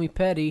 they call me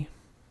petty.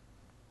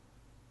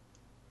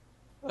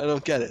 I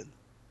don't get it.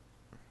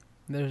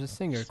 There's a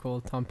singer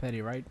called Tom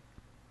Petty, right?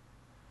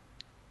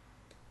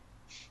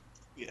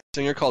 Yeah.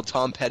 Singer called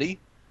Tom Petty.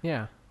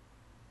 Yeah.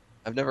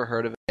 I've never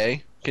heard of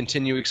it.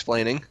 Continue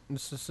explaining.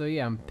 So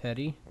yeah, I'm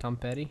Petty. Tom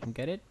Petty.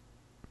 Get it?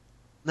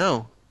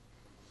 No.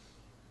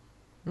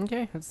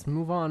 Okay, let's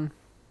move on.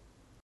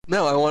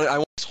 No, I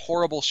want this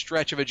horrible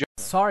stretch of a joke.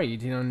 Sorry you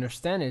didn't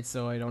understand it,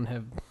 so I don't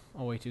have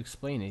a way to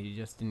explain it. You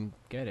just didn't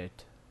get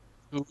it.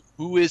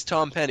 Who is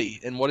Tom Petty,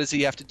 and what does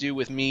he have to do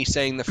with me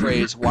saying the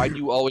phrase, why do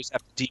you always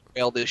have to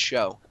derail this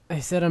show? I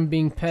said I'm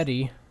being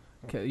petty.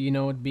 You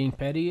know what being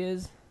petty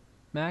is,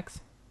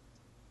 Max?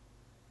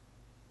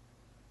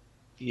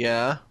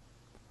 Yeah.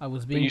 I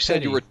was But being you said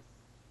petty. you were...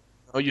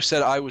 Oh, you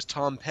said I was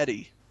Tom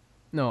Petty.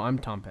 No, I'm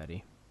Tom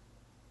Petty.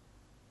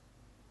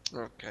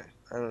 Okay.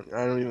 I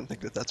don't even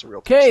think that that's a real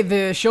Okay,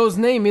 the show's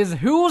name is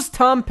Who's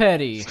Tom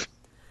Petty?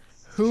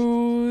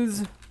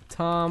 Who's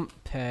Tom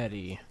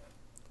Petty?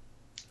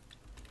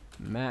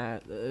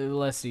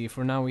 Let's see.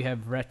 For now, we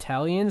have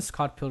Retalian,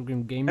 Scott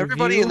Pilgrim Game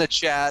Everybody Review. in the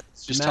chat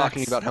is just Max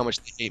talking about how much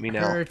they hate me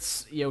now.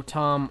 Hurts Yo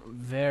Tom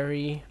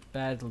very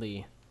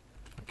badly.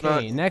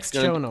 Okay, Not next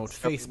gonna show do note, this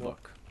show Facebook.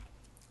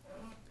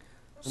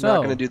 I'm not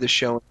going to do this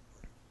show.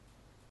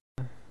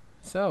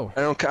 So,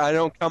 I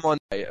don't come on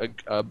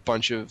a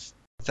bunch of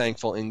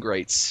thankful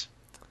ingrates.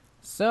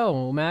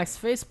 Max,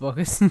 Facebook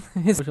is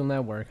his social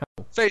network.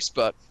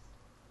 Facebook.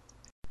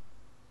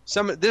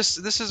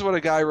 This is what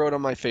a guy wrote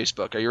on my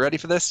Facebook. Are you ready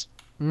for this?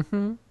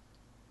 Mm-hmm.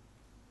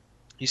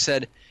 He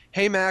said,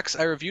 "Hey Max,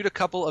 I reviewed a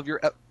couple of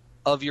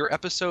your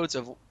episodes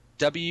of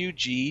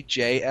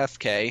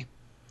WGJFK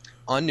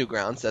on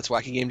Newgrounds. That's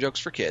Wacky Game Jokes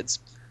for Kids.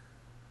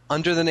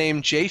 Under the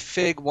name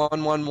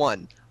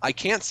JFig111. I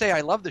can't say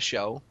I love the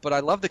show, but I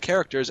love the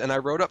characters, and I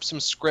wrote up some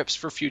scripts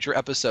for future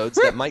episodes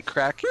that might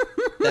crack you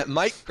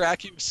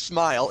a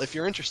smile if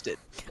you're interested.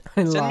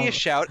 Send me a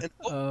shout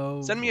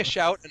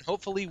and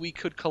hopefully we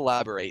could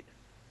collaborate."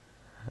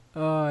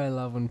 Oh, I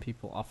love when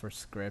people offer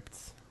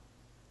scripts.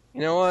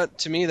 You know what?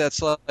 To me,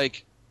 that's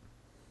like...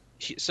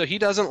 So he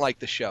doesn't like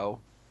the show,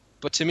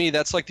 but to me,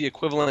 that's like the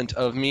equivalent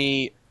of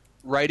me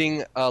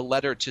writing a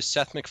letter to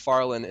Seth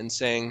MacFarlane and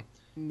saying,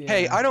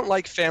 "Hey, I don't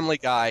like Family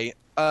Guy.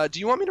 Do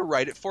you want me to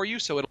write it for you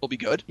so it'll be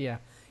good?" Yeah.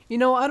 You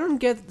know, I don't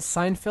get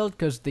Seinfeld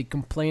because they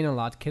complain a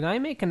lot. Can I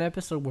make an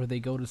episode where they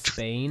go to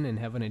Spain and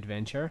have an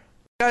adventure?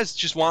 You guys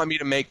just want me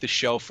to make the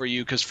show for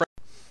you because...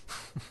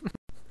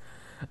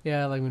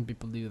 Yeah, I like when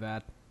people do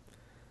that.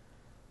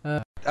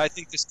 I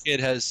think this kid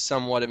has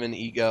somewhat of an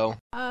ego.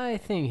 I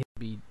think he'd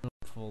be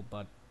truthful,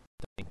 but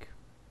I think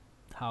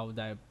how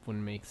that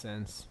wouldn't make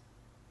sense.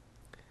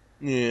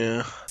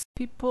 Yeah.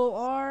 People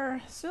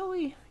are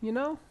silly, you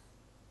know?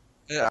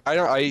 Yeah,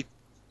 I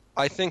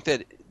think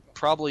that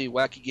probably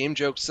wacky game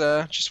jokes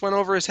just went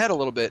over his head a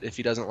little bit if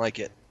he doesn't like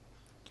it.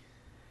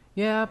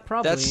 Yeah,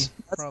 probably. That's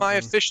my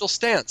official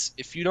stance.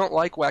 If you don't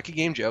like wacky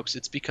game jokes,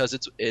 it's because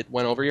it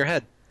went over your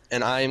head,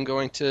 and I am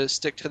going to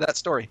stick to that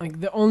story. Like,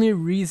 the only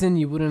reason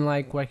you wouldn't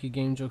like wacky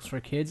game jokes for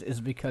kids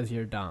is because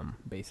you're dumb,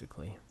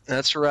 basically.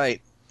 That's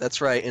right. That's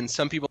right. And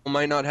some people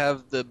might not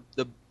have the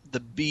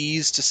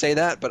bees to say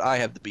that, but I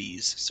have the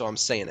bees, so I'm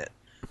saying it.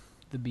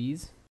 The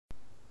bees?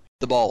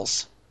 The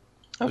balls.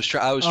 I was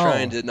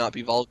trying to not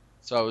be vulgar,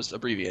 so I was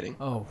abbreviating.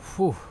 Oh,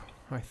 whew.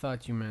 I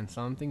thought you meant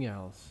something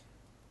else.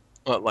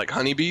 What, like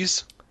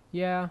honeybees?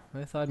 Yeah,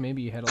 I thought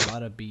maybe you had a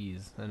lot of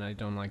bees, and I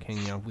don't like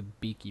hanging out with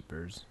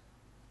beekeepers.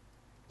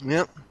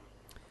 Yep.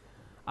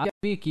 I got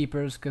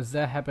beekeepers because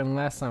that happened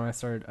last time I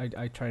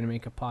tried to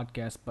make a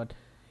podcast, but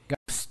got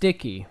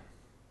sticky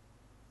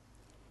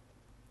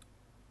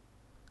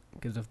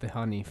because of the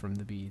honey from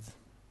the bees.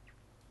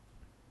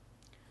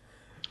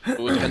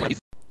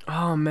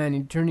 Oh man,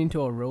 he turned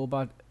into a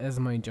robot as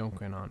my joke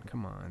went on.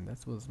 Come on,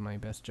 that was my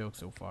best joke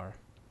so far.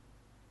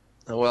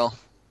 Oh well.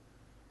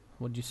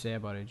 What'd you say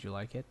about it? Did you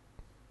like it?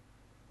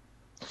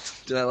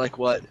 Did I like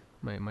what?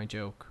 My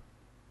joke.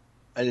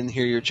 I didn't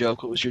hear your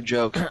joke. What was your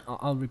joke?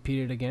 I'll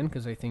repeat it again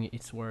because I think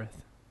it's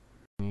worth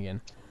again.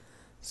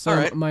 So All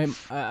right.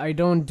 I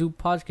don't do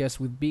podcasts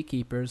with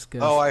beekeepers. Cause,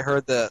 Oh, I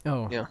heard that.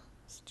 Oh, Yeah.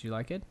 Did you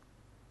like it?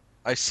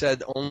 I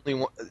said only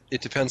one,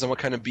 it depends on what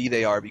kind of bee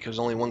they are because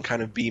only one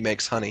kind of bee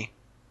makes honey.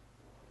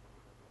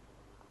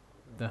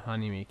 The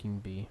honey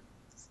making bee.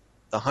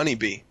 The honey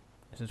bee.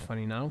 Is it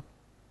funny now?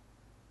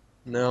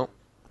 No.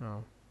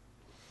 Oh.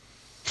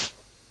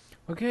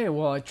 Okay,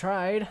 well I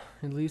tried.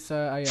 At least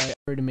I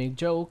tried to make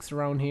jokes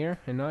around here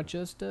and not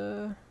just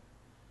I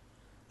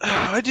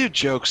do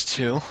jokes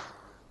too.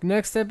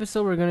 Next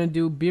episode we're gonna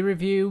do bee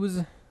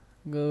reviews.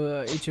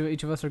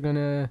 Each of us are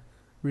gonna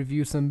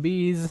review some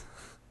bees.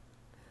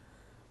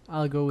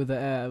 I'll go with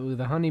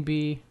the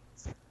honeybee,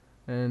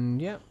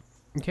 and yeah,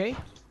 okay.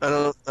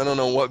 I don't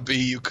know what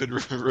bee you could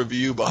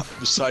review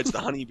besides the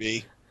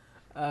honeybee.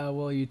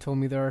 Well, you told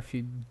me there are a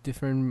few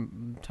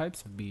different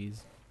types of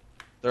bees.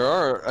 There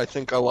are, I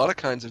think, a lot of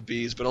kinds of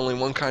bees, but only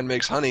one kind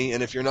makes honey.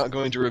 And if you're not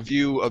going to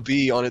review a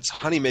bee on its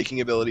honey making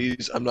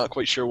abilities, I'm not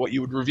quite sure what you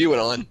would review it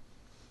on.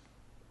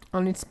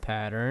 On its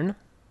pattern,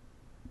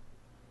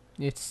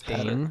 its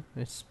sting,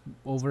 its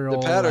overall.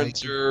 The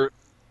patterns are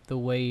the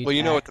way. Well,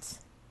 you know what the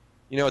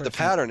Person-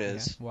 pattern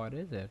is. Yeah, what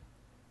is it?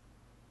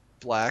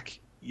 Black,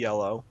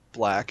 yellow,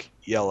 black,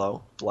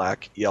 yellow,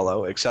 black,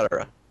 yellow,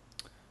 etc.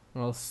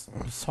 Well,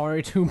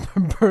 sorry to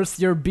burst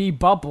your bee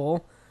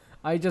bubble.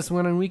 I just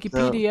went on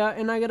Wikipedia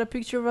and I got a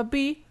picture of a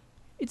bee.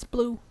 It's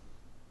blue.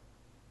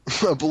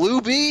 A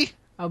blue bee?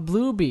 A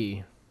blue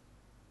bee.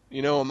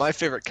 You know what my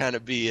favorite kind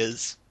of bee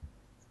is?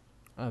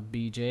 A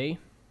BJ.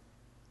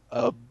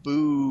 A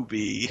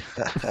booby.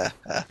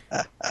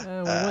 We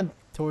went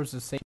towards the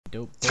same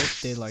dope.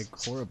 Both did like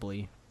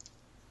horribly.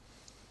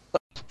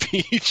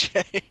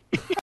 BJ.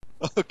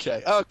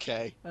 Okay.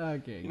 Okay.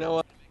 You know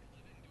what?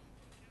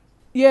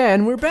 Yeah,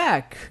 and we're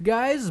back,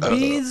 guys.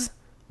 Bees,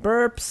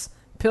 burps,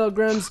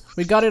 pilgrims.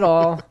 We got it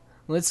all.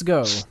 Let's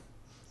go.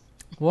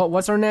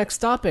 What's our next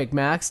topic,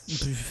 Max?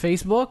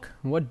 Facebook?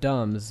 What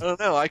dumbs? I don't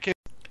know. I can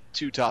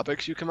 2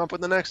 topics. You come up with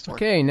the next one.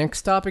 Okay,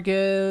 next topic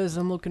is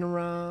I'm looking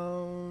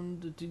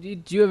around. Do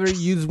you ever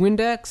use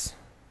Windex?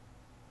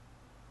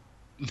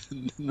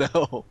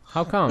 No.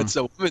 How come?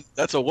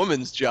 That's a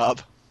woman's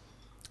job.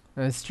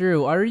 That's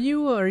true. Are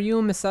you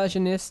a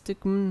misogynistic?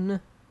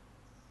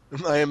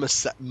 I am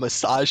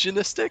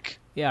misogynistic?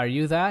 Yeah, are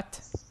you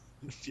that?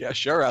 Yeah,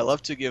 sure. I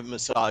love to give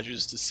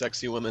massages to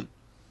sexy women.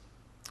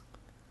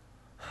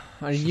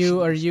 Are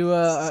you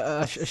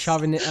a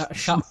chauvinist?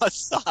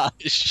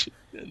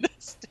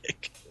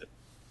 Misogynistic.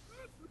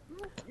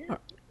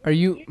 Are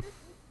you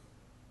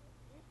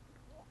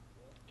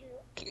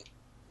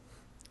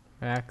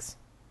Max?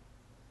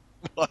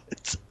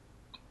 What?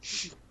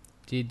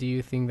 Do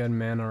you think that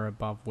men are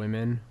above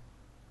women?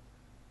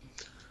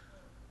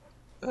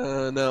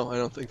 No, I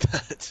don't think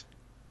that.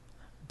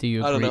 Do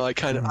you? I don't agree? know. I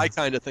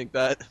kind of think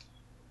that.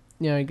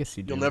 Yeah, I guess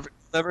you do. You'll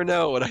never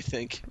know what I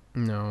think.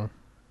 No.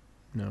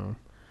 No,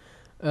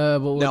 I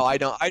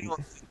don't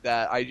think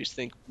that. I just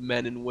think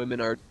men and women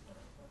are.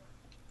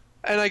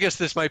 And I guess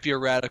this might be a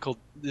radical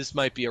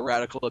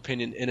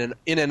opinion in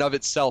and of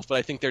itself, but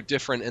I think they're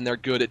different and they're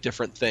good at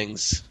different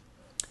things.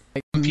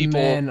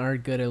 Men are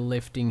good at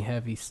lifting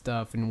heavy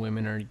stuff, and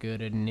women are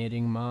good at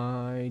knitting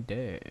my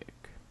dick.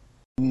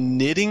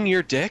 Knitting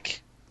your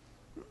dick?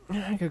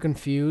 I got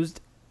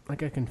confused.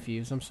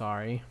 I'm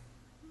sorry.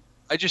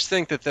 I just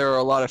think that there are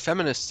a lot of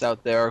feminists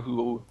out there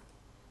who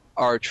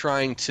are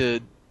trying to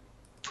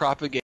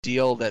propagate the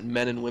deal that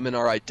men and women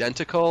are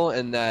identical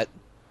and that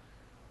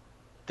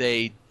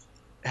they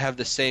have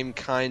the same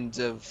kind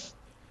of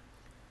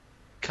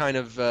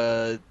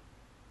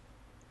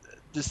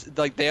this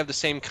like they have the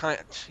same kind.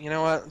 You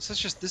know what?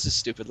 This is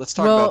stupid. Let's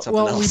talk about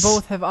something well, we else.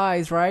 both have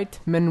eyes, right?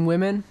 Men and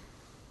women.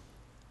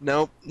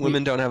 Nope, We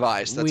women don't have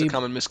eyes. That's a we.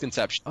 common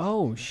misconception.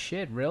 Oh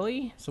shit!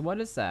 Really? So what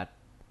is that?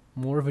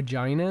 More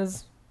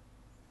vaginas?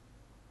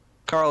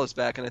 Carl is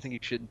back, and I think you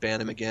should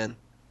ban him again.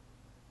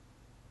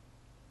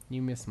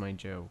 You missed my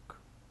joke.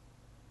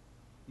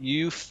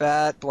 You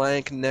fat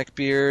blank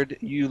neckbeard.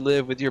 You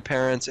live with your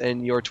parents,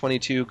 and you're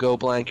 22. Go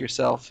blank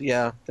yourself.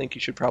 Yeah, I think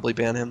you should probably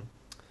ban him.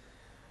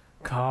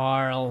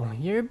 Carl,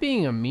 you're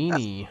being a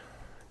meanie.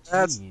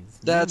 That's Jeez,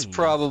 that's meanies.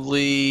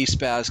 probably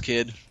Spaz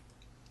Kid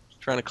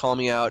trying to call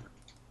me out.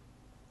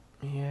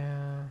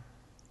 Yeah.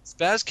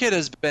 Spaz Kid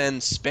has been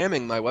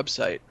spamming my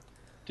website.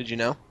 Did you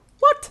know?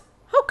 What?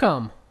 How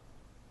come?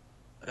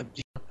 Uh,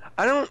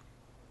 I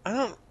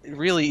don't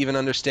really even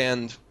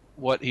understand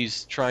what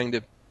he's trying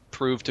to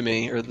prove to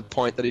me or the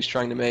point that he's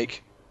trying to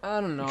make.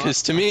 I don't know.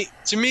 Because to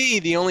me,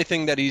 the only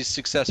thing that he's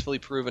successfully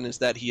proven is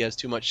that he has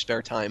too much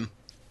spare time.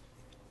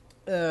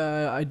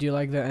 I do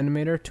like the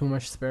animator. Too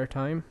much spare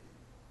time.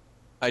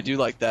 I do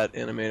like that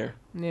animator.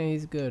 Yeah,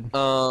 he's good.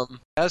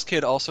 Spaz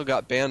Kid also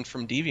got banned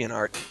from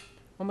DeviantArt.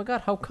 Oh my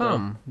god, how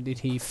come? Did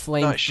he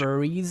flame Not sure.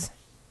 furries?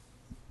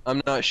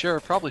 I'm not sure.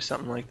 Probably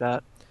something like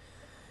that.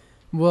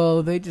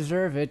 Well, they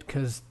deserve it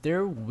because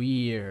they're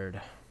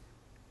weird.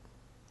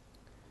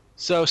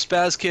 So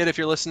Spaz Kid, if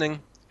you're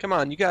listening, come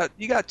on, you got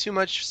too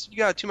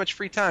much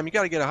free time. You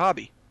got to get a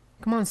hobby.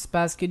 Come on,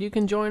 Spaz Kid, you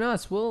can join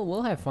us.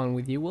 We'll have fun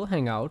with you. We'll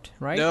hang out,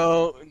 right?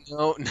 No,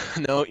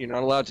 you're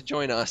not allowed to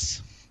join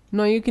us.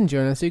 No, you can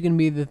join us. You can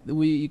be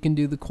you can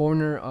do the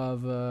corner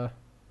of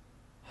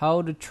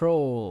how to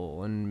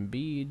troll and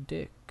be a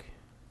dick.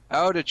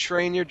 How to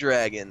Train Your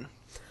Dragon.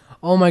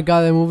 Oh my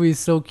god, that movie is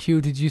so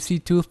cute. Did you see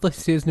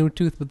Toothless? He has no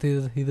tooth, but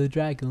he's a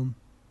dragon.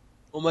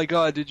 Oh my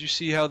god, did you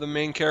see how the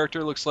main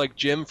character looks like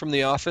Jim from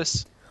The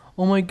Office?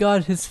 Oh my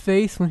god, his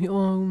face when he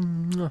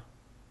mwah.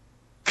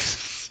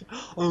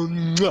 Oh,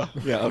 no.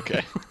 Yeah,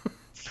 okay.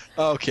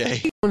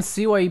 Okay. I don't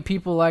see why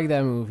people like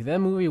that movie. That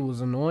movie was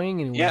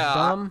annoying and it was Yeah,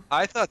 dumb.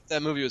 I thought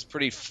that movie was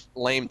pretty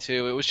lame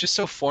too. It was just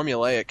so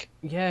formulaic.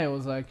 Yeah, it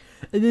was like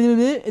and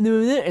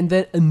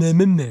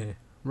then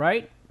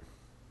right?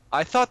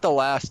 I thought the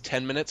last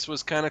 10 minutes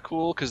was kind of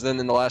cool, because then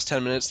in the last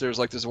 10 minutes there's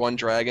like this one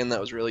dragon that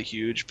was really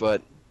huge,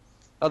 but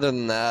other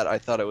than that, I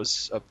thought it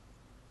was a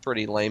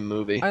pretty lame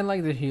movie. I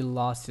like that he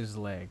lost his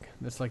leg.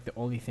 That's like the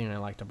only thing I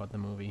liked about the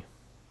movie.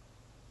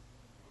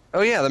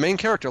 Oh yeah, the main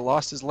character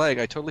lost his leg.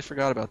 I totally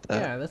forgot about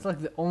that. Yeah, that's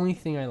like the only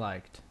thing I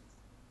liked.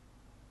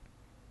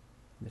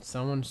 That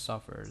someone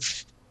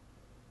suffers.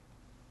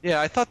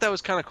 Yeah, I thought that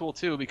was kind of cool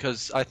too,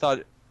 because I thought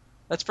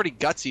that's pretty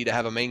gutsy to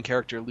have a main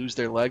character lose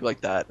their leg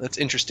like that. That's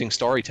interesting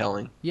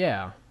storytelling.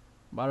 Yeah,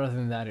 but other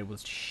than that, it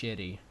was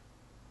shitty.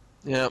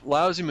 Yeah,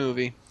 lousy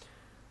movie.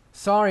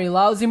 Sorry,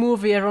 lousy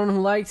movie. Everyone who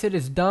likes it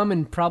is dumb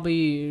and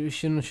probably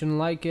shouldn't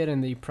like it,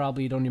 and they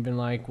probably don't even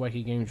like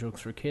wacky game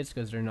jokes for kids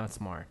because they're not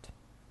smart.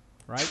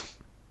 Right?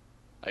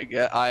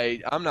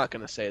 I'm not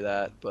gonna say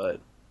that, but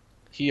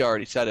he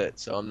already said it,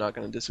 so I'm not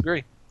gonna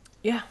disagree.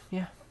 Yeah.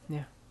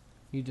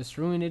 You just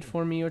ruined it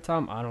for me or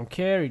Tom. I don't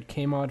care. It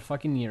came out a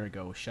fucking year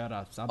ago. Shut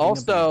up. Stop being a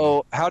baby.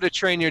 Also, How to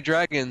Train Your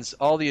Dragons,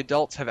 all the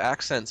adults have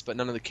accents, but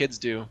none of the kids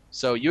do.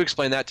 So you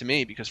explain that to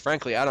me, because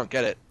frankly, I don't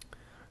get it.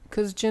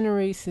 Because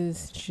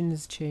generations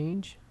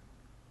change.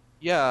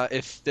 Yeah,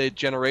 if the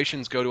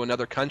generations go to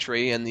another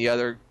country and the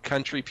other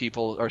country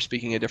people are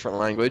speaking a different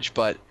language,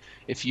 but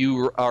if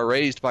you are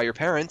raised by your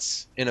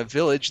parents in a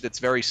village that's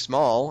very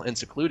small and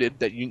secluded,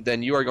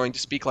 then you are going to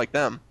speak like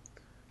them.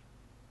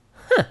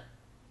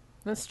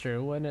 That's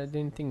true. I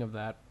didn't think of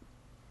that.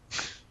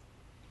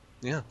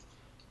 Yeah.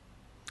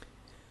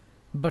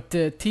 But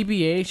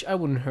TBH, I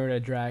wouldn't hurt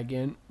a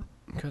dragon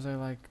because I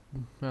like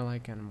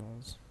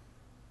animals.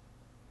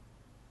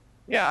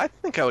 Yeah, I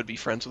think I would be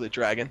friends with a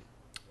dragon,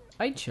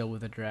 I'd chill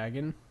with a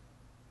dragon.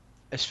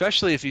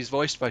 especially if he's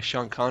voiced by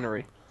Sean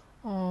Connery.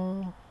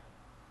 Oh,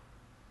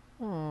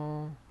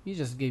 you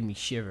just gave me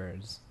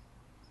shivers.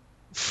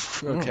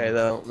 Okay,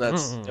 though,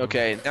 that's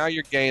okay. Now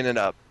you're gaying it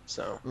up.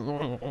 So.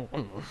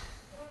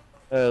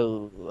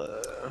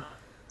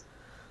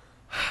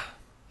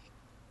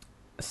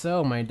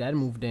 So my dad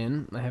moved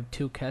in. I have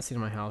 2 cats in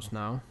my house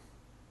now.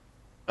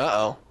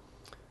 Uh-oh.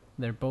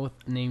 They're both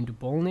named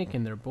Bolnik,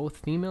 and they're both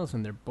females,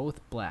 and they're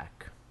both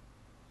black.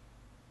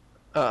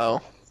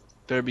 Uh-oh.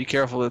 Better be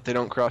careful that they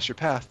don't cross your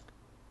path.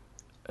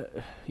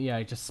 Yeah,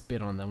 I just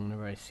spit on them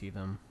whenever I see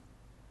them.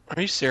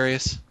 Are you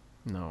serious?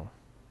 No.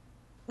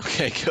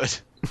 Okay, good.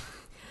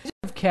 I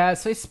have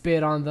cats, I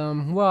spit on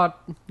them.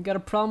 What? You got a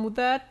problem with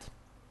that?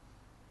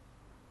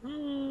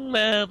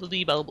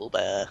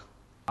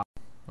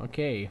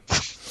 Okay.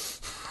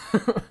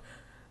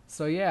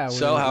 So yeah.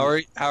 So how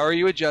are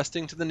you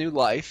adjusting to the new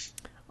life?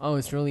 Oh,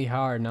 it's really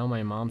hard now.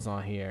 My mom's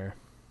not here.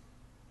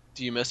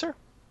 Do you miss her?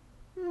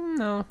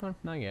 No,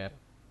 not yet.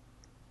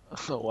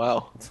 Oh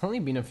wow. It's only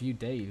been a few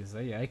days.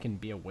 I can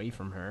be away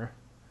from her.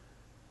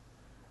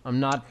 I'm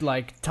not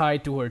like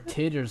tied to her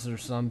titters or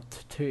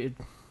something.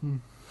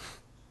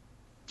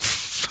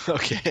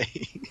 Okay.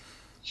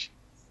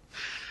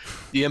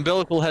 The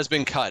umbilical has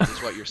been cut,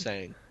 is what you're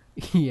saying.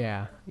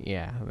 Yeah,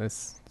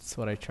 that's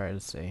what I try to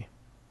say.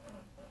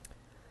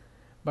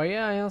 But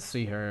yeah, I'll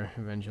see her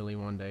eventually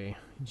one day.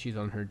 She's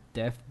on her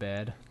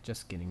deathbed.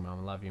 Just kidding, Mom.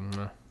 I love you.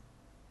 Mwah.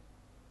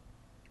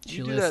 She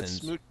You do that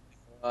listens. smooch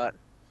a lot.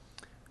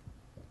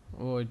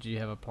 Oh, do you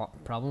have a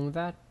problem with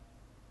that?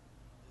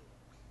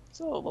 It's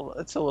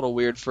a little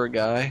weird for a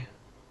guy.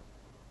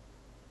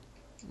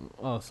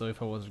 Oh, so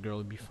if I was a girl,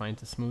 it'd be fine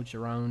to smooch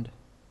around.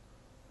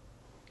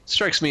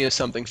 Strikes me as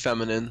something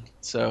feminine,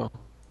 so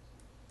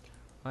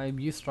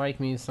You strike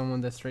me as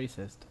someone that's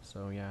racist.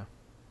 So yeah,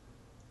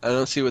 I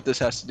don't see what this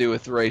has to do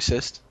with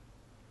racist.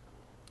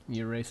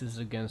 you're racist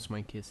against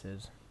my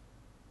kisses.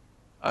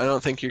 I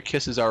don't think your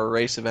kisses are a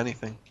race of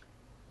anything.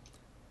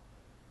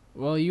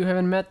 Well, you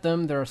haven't met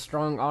them. They're a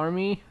strong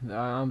army.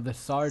 I'm the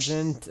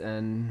sergeant,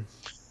 and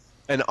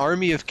An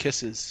army of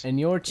kisses.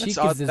 your cheek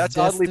That's is this that's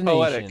oddly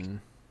poetic.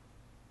 destination.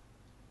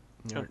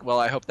 Yeah. Well,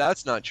 I hope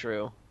that's not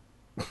true.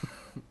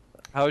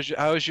 How's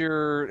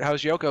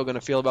Yoko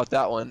gonna feel about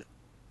that one?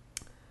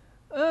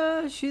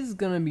 She's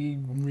gonna be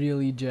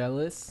really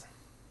jealous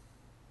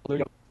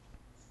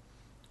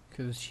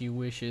because she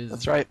wishes.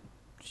 That's right.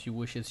 She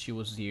wishes she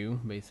was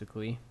you,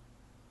 basically.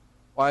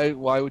 Why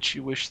would she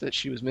wish that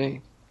she was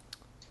me?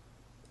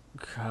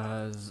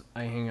 Cause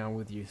I hang out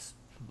with you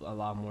a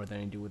lot more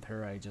than I do with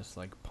her. I just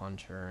like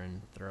punch her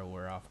and throw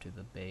her off to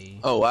the bay.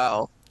 Oh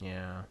wow,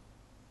 Yeah.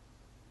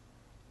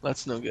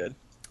 that's no good.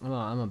 Well,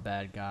 I'm a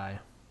bad guy.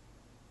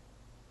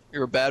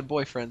 You're a bad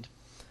boyfriend.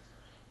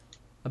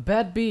 A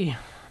bad bee.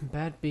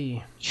 Bad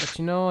bee. But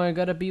you know, I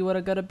gotta be what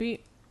I gotta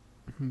be.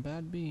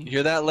 Bad You bee.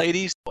 hear that,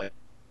 ladies?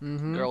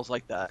 Mm-hmm. Girls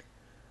like that.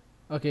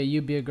 Okay,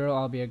 you be a girl,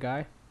 I'll be a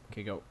guy.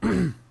 Okay, go.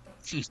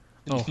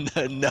 Oh.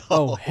 No.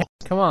 Oh, heck,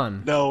 come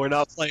on. No, we're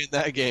not playing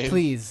that game.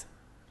 Please.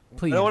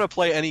 Please. I don't want to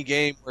play any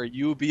game where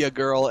you be a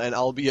girl and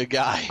I'll be a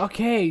guy.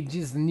 Okay,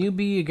 just you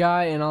be a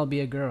guy and I'll be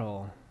a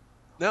girl.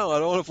 No, I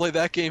don't want to play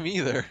that game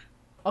either.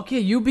 Okay,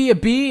 you be a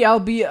bee, I'll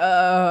be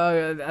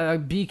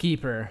a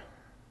beekeeper.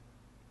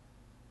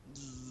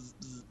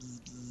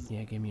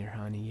 Yeah, give me your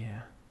honey,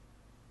 yeah.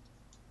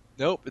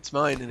 Nope, it's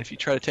mine, and if you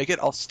try to take it,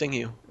 I'll sting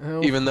you.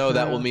 Oh, Even though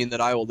that will mean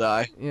that I will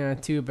die. Yeah,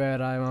 too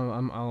bad.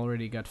 I'm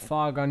already got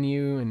fog on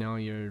you, and now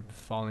you're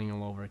falling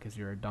all over because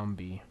you're a dumb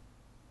bee.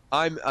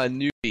 I'm a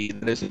newbie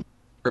that isn't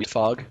pretty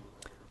fog.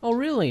 Oh,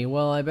 really?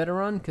 Well, I better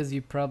run because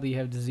you probably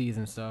have disease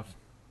and stuff.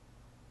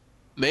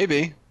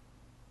 Maybe.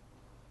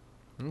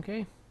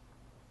 Okay.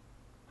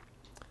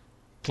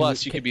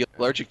 Plus, you could be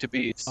allergic to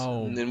bees.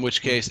 Oh. In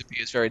which case, the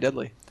bee is very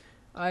deadly.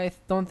 I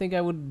don't think I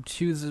would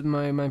choose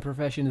my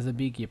profession as a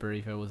beekeeper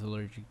if I was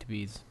allergic to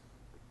bees.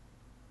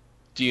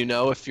 Do you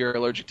know if you're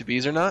allergic to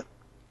bees or not?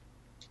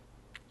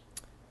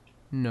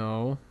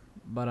 No,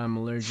 but I'm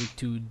allergic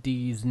to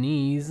D's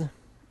knees.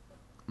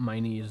 My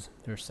knees,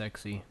 they're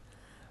sexy.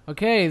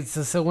 Okay,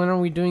 so when are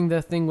we doing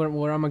the thing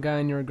where I'm a guy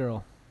and you're a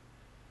girl?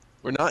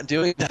 We're not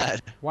doing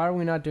that. Why are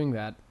we not doing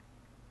that?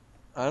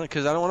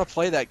 Because I don't want to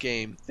play that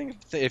game.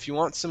 If you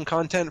want some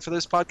content for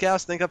this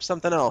podcast, think up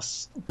something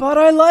else. But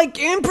I like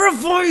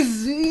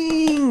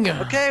improvising!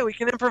 Okay, we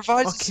can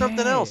improvise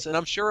something Okay. else, and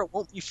I'm sure it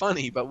won't be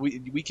funny, but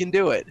we can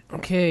do it.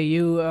 Okay,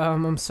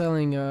 I'm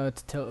selling, I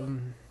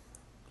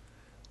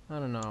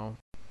don't know.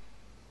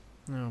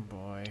 Oh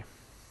boy.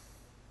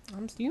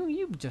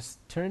 You just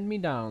turned me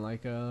down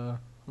like a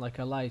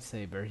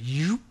lightsaber.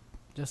 You,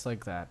 just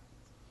like that.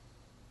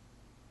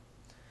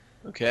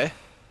 Okay.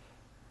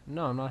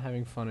 No, I'm not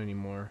having fun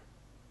anymore.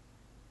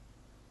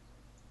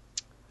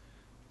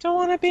 Don't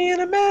want to be an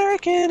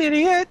American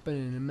idiot. But I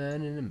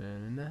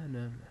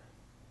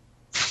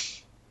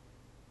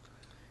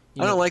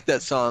don't like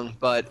that song,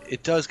 but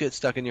it does get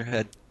stuck in your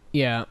head.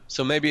 Yeah.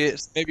 So maybe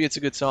it's a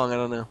good song. I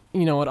don't know.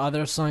 You know what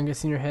other song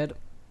gets in your head?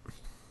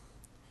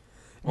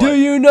 What? Do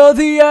you know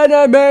the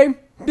enemy?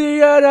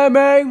 The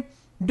enemy?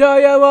 Do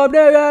you want the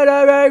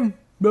enemy?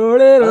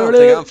 I don't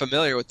think I'm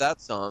familiar with that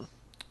song.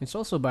 It's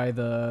also by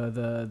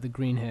the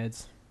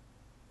Greenheads.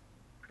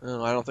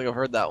 Oh, I don't think I've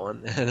heard that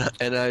one,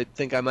 and I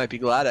think I might be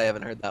glad I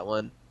haven't heard that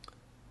one.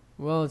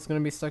 Well, it's gonna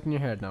be stuck in your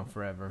head now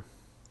forever.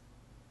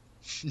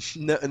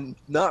 No,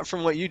 not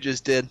from what you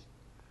just did.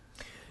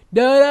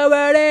 Do you know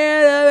the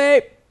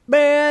enemy? The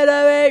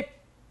enemy?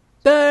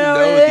 Do You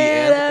know the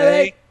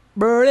anime?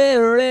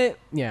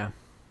 Yeah,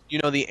 You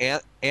know the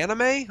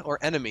anime or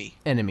enemy?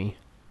 enemy.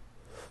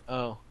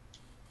 Oh,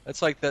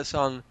 that's like that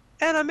song.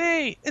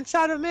 Enemy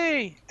inside of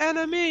me,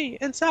 enemy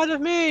inside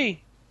of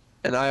me.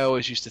 And I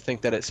always used to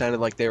think that it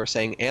sounded like they were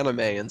saying anime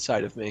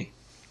inside of me.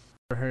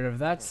 Never heard of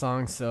that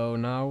song, so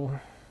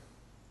now.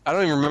 I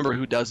don't even remember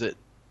who does it.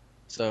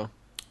 So,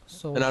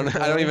 and I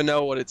don't even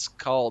know what it's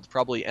called.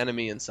 Probably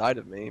enemy inside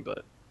of me,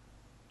 but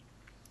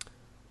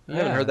I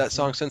haven't heard that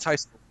song since high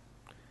school.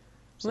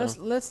 So.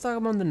 Let's talk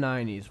about the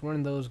 90s. One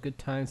of those good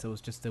times. It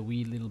was just a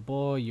wee little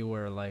boy. You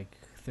were like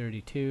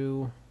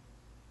 32.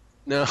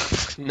 No,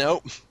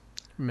 nope.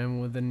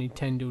 Remember when the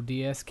Nintendo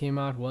DS came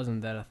out?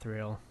 Wasn't that a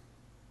thrill?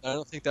 I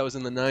don't think that was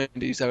in the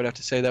 90s. I would have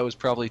to say that was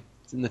probably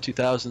in the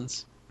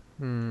 2000s.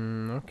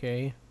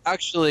 Okay.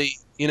 Actually,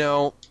 you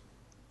know,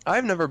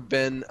 I've never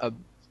been a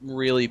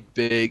really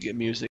big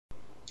music,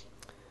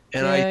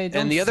 and Yeah, I it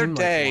and don't seem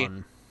like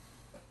one.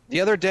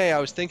 the other day I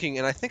was thinking,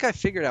 and I think I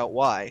figured out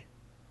why.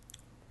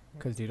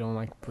 Because you don't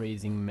like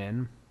praising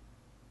men.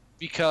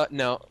 Because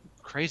no,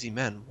 crazy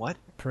men. What?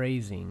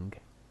 Praising.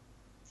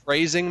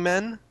 Praising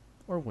men?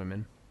 Or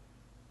women.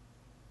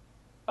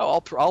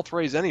 Oh, I'll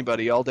praise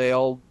anybody all day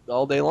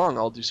long.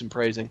 I'll do some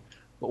praising.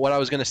 But what I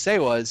was going to say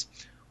was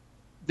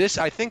this.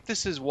 I think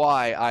this is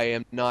why I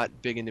am not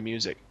big into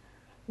music.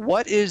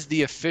 What is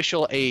the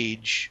official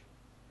age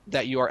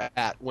that you are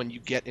at when you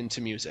get into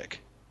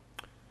music?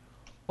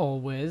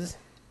 Always.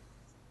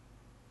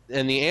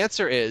 And the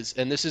answer is,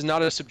 and this is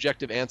not a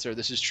subjective answer.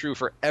 This is true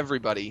for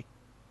everybody.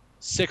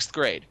 Sixth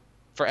grade.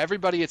 For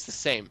everybody, it's the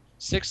same.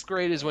 Sixth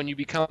grade is when you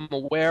become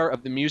aware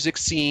of the music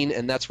scene,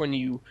 and that's when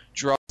you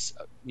draw.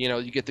 You know,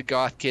 you get the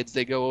goth kids,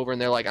 they go over and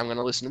they're like, I'm going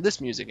to listen to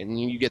this music. And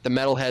you get the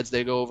metalheads,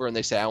 they go over and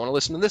they say, I want to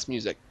listen to this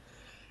music.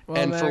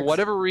 Well, And for Max,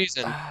 whatever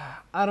reason,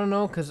 I don't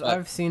know, because uh,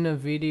 I've seen a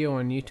video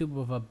on YouTube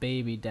of a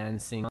baby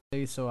dancing.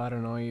 So I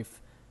don't know if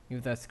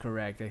that's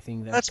correct. I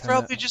think that that's kind of...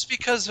 probably just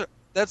because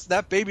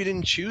that baby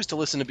didn't choose to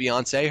listen to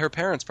Beyonce. Her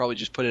parents probably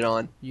just put it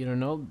on. You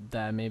don't know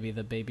that maybe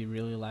the baby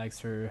really likes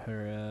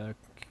her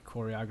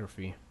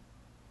choreography.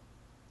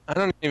 I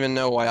don't even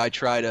know why I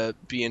try to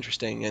be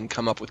interesting and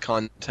come up with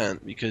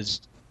content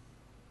because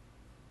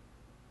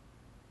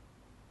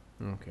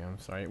Okay, I'm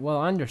sorry. Well,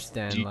 I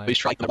understand. you always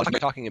try what am I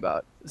talking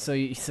about. So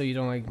you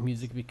don't like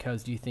music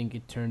because you think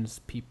it turns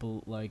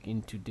people like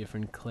into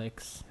different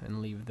cliques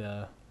and leave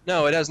the...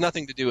 No, it has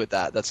nothing to do with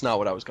that. That's not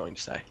what I was going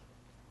to say.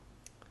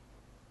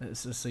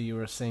 So you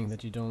were saying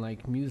that you don't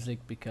like music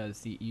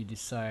because you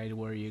decide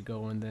where you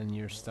go and then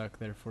you're stuck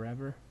there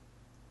forever?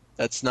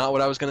 That's not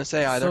what I was going to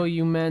say either. So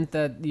you meant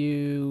that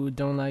you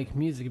don't like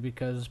music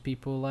because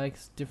people like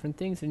different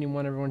things and you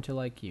want everyone to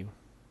like you?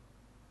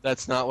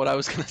 That's not what I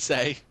was going to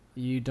say.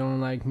 You don't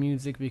like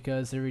music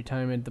because every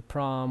time at the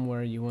prom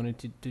where you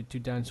wanted to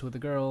dance with a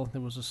girl,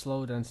 there was a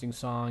slow dancing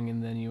song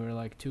and then you were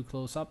like too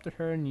close up to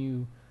her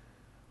and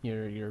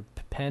your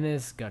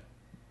penis got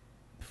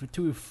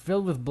too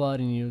filled with blood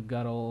and you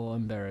got all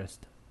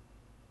embarrassed.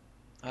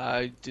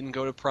 I didn't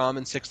go to prom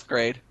in sixth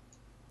grade.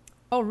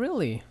 Oh,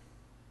 really?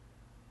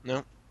 No,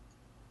 Okay.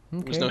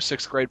 there was no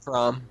sixth grade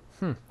prom.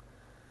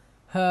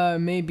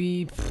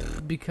 Maybe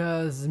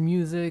because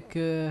music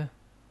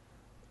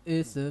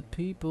is the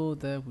people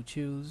that we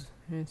choose.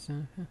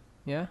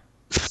 Yeah?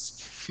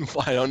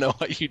 Well, I don't know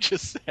what you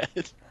just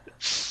said.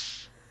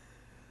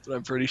 But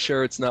I'm pretty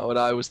sure it's not what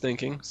I was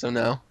thinking, so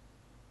no.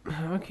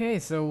 Okay,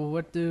 so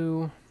what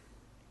do...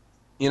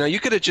 You know, you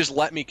could have just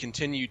let me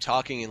continue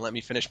talking and let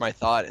me finish my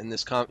thought, and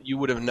you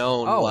would have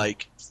known, Oh.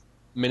 like,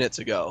 minutes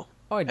ago.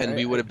 Oh, And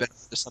we would have been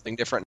to something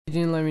different. You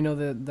didn't let me know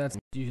that that's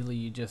usually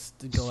you just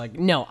go like,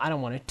 no, I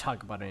don't want to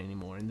talk about it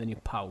anymore, and then you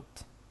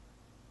pout.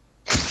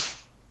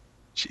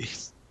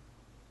 Jeez.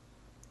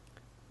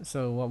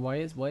 So why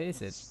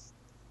is it?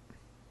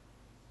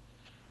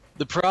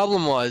 The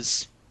problem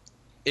was,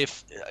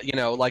 if, you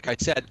know, like I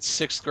said,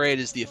 sixth grade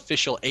is the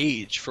official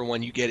age for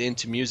when you get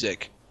into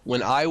music.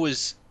 When I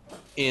was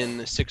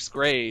in sixth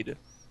grade,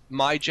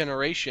 my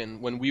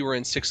generation, when we were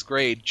in sixth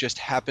grade, just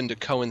happened to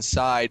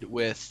coincide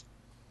with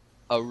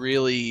a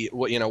really,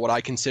 what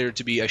I consider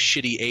to be a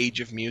shitty age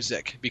of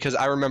music. Because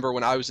I remember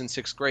when I was in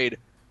sixth grade,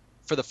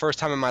 for the first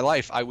time in my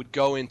life, I would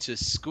go into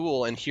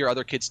school and hear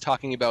other kids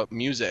talking about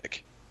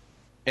music,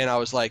 and I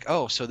was like,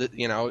 oh, so that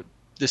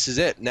this is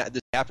it, this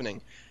is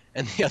happening,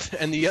 and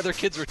the other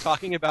kids were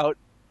talking about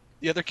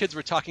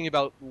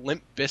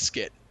Limp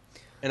Bizkit,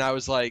 and I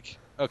was like,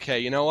 okay,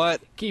 you know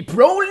what? Keep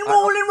rolling.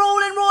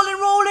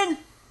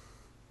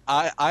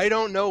 I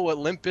don't know what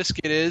Limp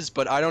Bizkit is,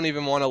 but I don't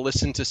even want to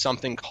listen to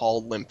something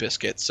called Limp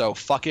Bizkit. So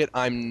fuck it,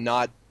 I'm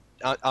not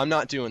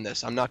doing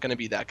this. I'm not going to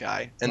be that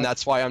guy, and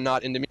that's why I'm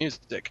not into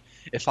music.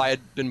 If I had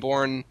been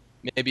born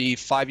maybe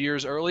 5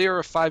 years earlier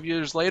or 5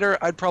 years later,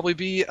 I'd probably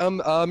be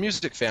a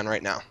music fan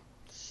right now.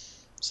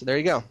 So there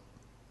you go.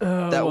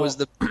 That was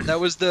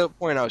the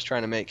point I was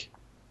trying to make.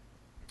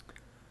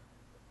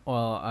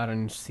 Well, I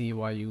don't see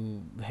why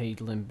you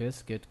hate Limp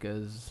Bizkit,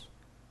 because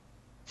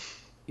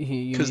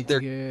you need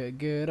to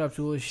get up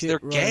to a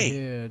shit right gay.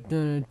 here.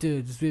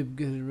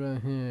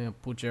 Right here.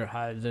 Put your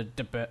hands in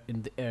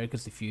the air,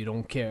 because if you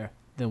don't care,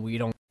 then we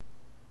don't.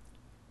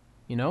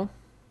 You know?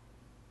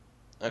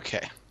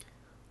 Okay.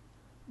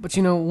 But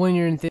you know, when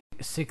you're in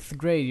sixth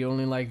grade, you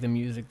only like the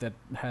music that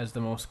has the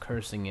most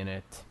cursing in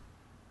it.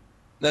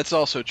 That's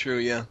also true,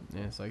 yeah.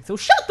 And it's like, so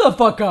shut the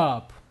fuck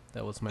up!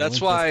 That was my That's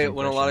Limp why Bizkit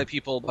when a lot of impression.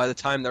 people, by the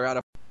time they're out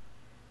of,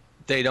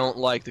 they don't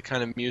like the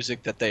kind of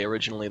music that they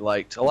originally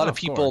liked. A lot of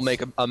people course.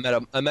 make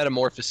a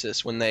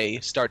metamorphosis when they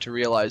start to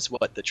realize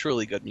what the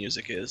truly good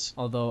music is.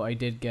 Although I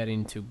did get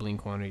into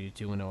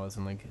Blink-182 when I was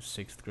in like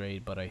sixth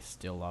grade, but I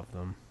still love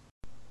them.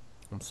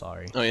 I'm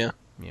sorry. Oh yeah.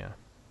 Yeah.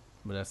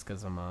 But that's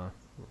because I'm a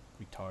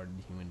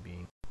retarded human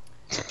being.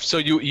 So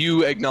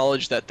you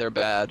acknowledge that they're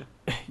bad.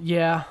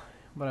 Yeah,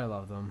 but I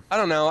love them. I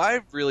don't know. I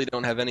really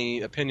don't have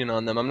any opinion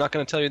on them. I'm not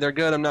going to tell you they're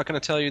good. I'm not going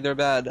to tell you they're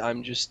bad.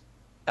 I'm just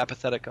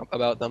apathetic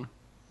about them.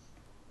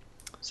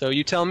 So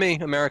you tell me,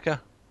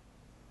 America.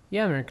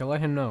 Yeah, America,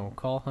 let him know.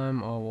 Call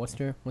him. Oh, what's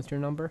your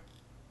number?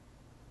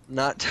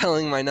 Not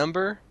telling my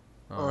number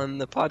Oh. on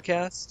the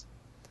podcast.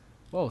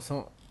 Whoa,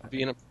 so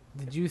Being a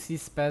did you see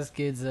Spaz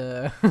Kids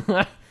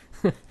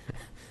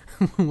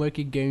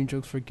Wicked Game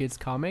Jokes for Kids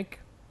comic?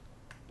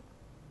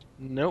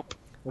 Nope.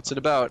 What's it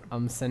about?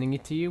 I'm sending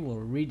it to you. We'll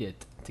read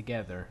it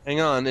together.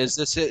 Hang on. Is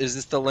this it? Is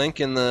this the link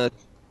in the?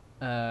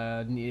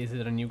 Is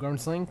it a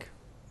Newgrounds link?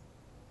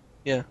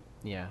 Yeah.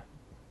 Yeah.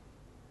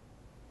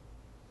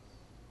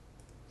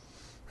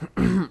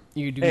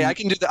 You do. Hey, I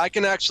can do the. I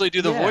can actually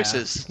do the Yeah,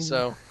 voices. you can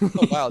So.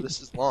 Oh wow,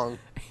 this is long.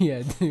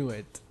 Yeah, do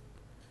it.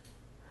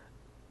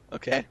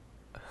 Okay.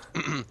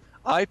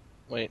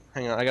 Wait.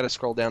 Hang on. I gotta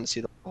scroll down to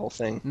see the whole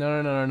thing. No.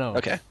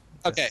 Okay.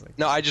 Okay. like-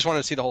 No, I just wanted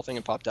to see the whole thing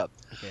and popped up.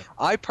 Okay.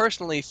 I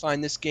personally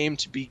find this game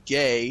to be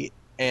gay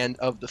and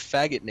of the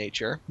faggot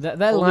nature. That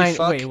Holy line.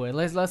 fuck. Wait.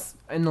 Let's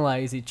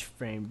analyze each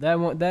frame. That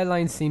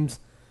line seems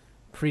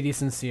pretty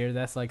sincere.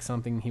 That's like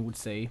something he would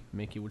say.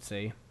 Mickey would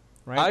say,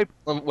 right?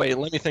 Wait.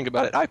 Let me think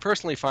about it. I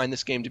personally find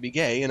this game to be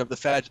gay and of the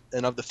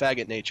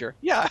faggot nature.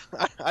 Yeah,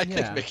 I Yeah.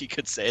 think Mickey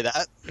could say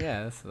that.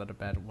 Yeah, that's not a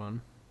bad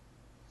one.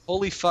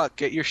 Holy fuck!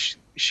 Get your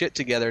shit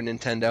together,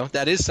 Nintendo.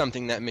 That is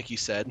something that Mickey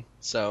said.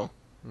 So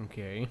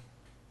Okay.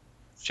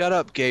 shut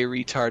up, gay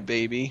retard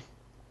baby.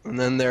 And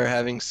then they're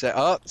having sex.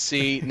 Oh,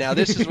 see, now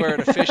this is where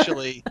it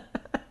officially.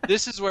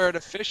 This is where it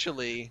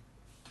officially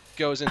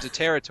goes into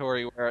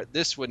territory where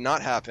this would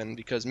not happen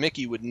because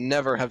Mickey would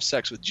never have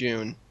sex with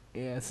June.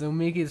 Yeah, so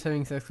Mickey is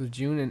having sex with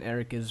June, and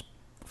Eric is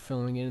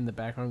filming it in the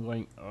background,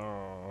 going,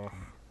 "Oh."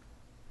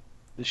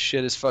 This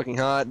shit is fucking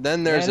hot.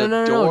 Then there's Yeah, a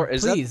no, door. No,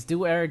 Is please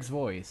do Eric's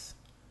voice.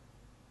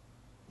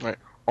 that?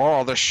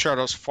 Oh, this shit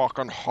is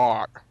fucking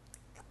hot.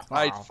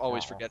 I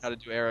always forget how to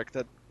do Eric.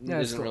 That Yeah,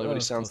 it's isn't clo- really what he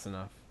that's sounds. close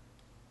enough.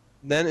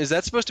 Then is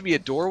that supposed to be a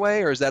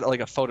doorway or is that like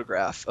a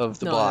photograph of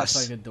the No, boss?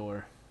 that's like a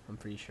door. I'm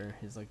pretty sure.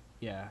 He's like,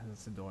 yeah,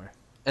 that's a door.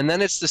 And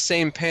then it's the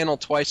same panel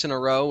twice in a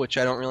row, which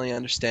I don't really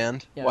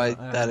understand Yeah, why I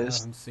that don't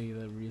is. see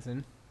the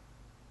reason.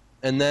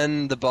 And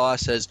then the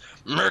boss says,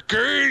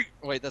 Mickey!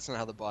 Wait, that's not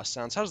how the boss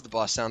sounds. How does the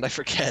boss sound? I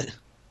forget.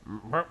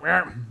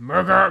 Burger.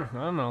 I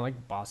don't know,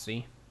 like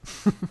bossy.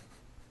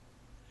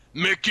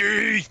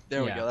 Mickey!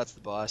 There we Yeah. go, that's the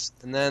boss.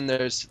 And then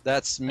that's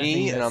think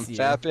me, and I'm that's you.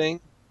 fapping.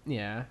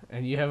 Yeah,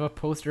 and you have a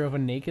poster of a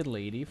naked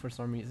lady for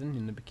some reason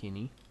in the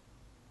bikini.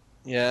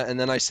 Yeah, and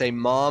then I say,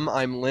 Mom,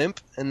 I'm limp.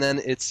 And then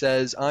it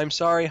says, I'm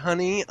sorry,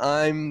 honey,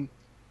 I'm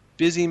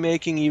busy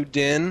making you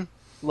din.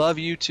 Love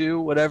you too,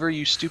 whatever,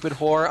 you stupid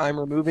whore. I'm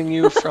removing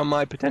you from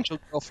my potential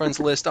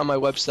girlfriends list on my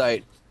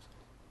website.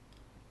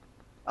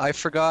 I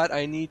forgot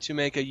I need to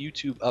make a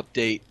YouTube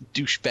update,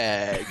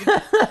 douchebag.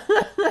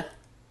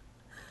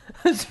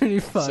 That's pretty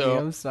funny. So-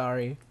 I'm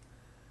sorry.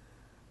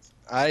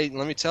 Let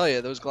me tell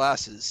you, those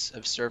glasses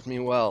have served me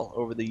well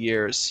over the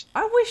years.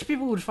 I wish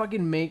people would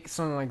fucking make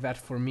something like that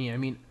for me. I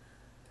mean,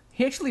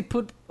 he actually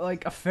put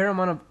like a fair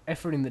amount of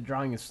effort in the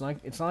drawing. It's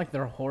not like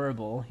they're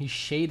horrible. He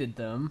shaded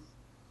them.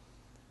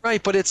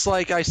 Right, but it's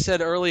like I said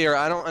earlier,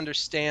 I don't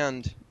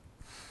understand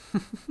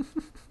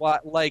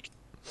what, like,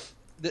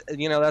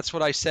 that's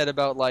what I said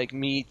about, like,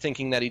 me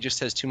thinking that he just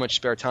has too much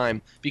spare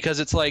time. Because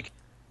it's like,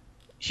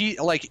 he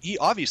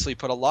obviously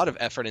put a lot of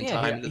effort and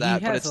time into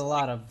that. He but has it's a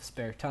lot of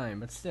spare time,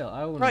 but still,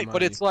 I wouldn't right, mind.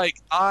 but it's like,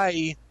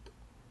 I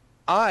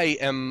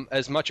am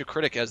as much a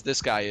critic as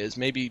this guy is,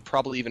 maybe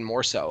probably even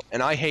more so.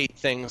 And I hate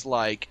things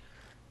like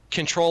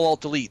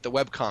Control-Alt-Delete, the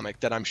webcomic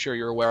that I'm sure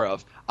you're aware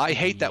of. I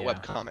hate that Yeah.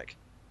 webcomic.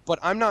 But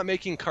I'm not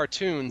making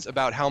cartoons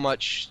about how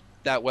much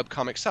that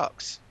webcomic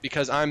sucks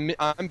because I'm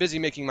busy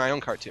making my own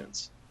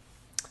cartoons.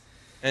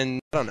 And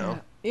I don't know.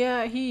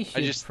 Yeah, he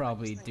should just-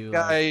 probably do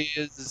Guy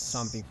is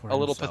something for a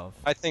little. himself.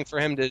 I think for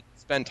him to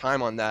spend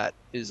time on that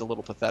is a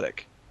little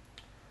pathetic.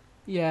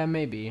 Yeah,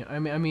 maybe. I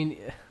mean,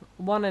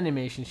 one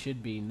animation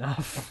should be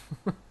enough.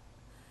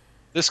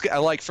 This guy,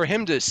 like, for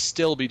him to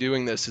still be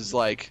doing this is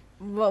like,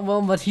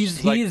 well, but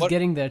he's Like, he's what-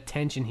 getting the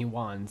attention he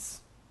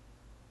wants.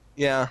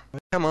 yeah,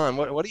 come on,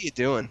 what are you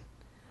doing?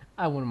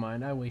 I wouldn't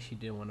mind. I wish he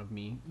did one of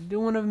me. Do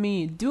one of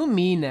me. Do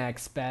me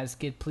next,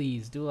 Basket,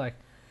 please. Do like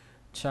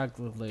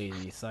chocolate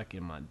lady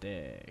sucking my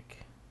dick.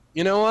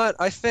 You know what?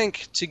 I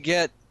think to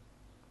get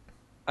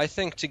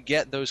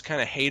those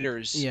kind of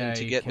haters Yeah, and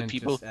to you get the can't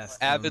people just ask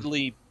them.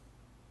 avidly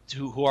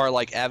who are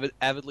like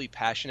avidly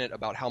passionate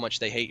about how much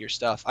they hate your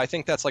stuff, I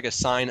think that's like a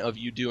sign of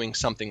you doing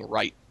something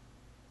right.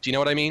 Do you know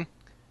what I mean?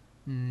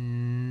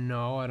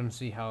 No, I don't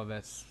see how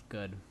that's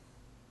good.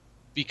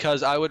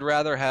 Because I would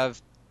rather have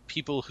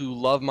people who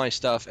love my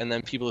stuff and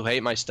then people who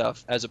hate my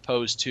stuff as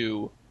opposed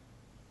to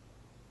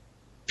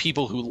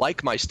people who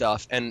like my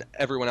stuff and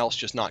everyone else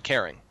just not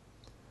caring.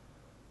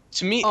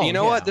 To me, Oh, you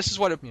know yeah. what? This is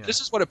what Yeah.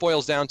 it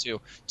boils down to.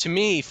 To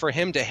me, for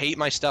him to hate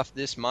my stuff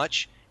this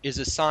much is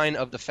a sign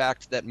of the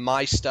fact that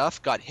my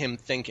stuff got him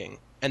thinking.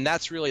 And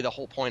that's really the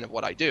whole point of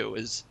what I do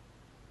is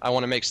I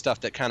want to make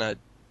stuff that kind of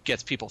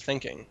gets people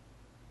thinking.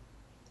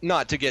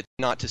 Not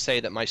to say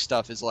that my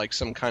stuff is like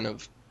some kind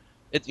of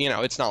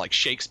it's not like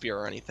Shakespeare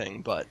or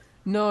anything, but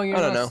No, you're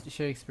I don't not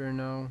Shakespeare.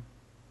 No.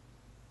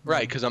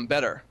 Right, because I'm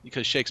better.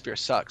 Because Shakespeare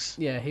sucks.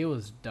 Yeah, he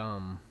was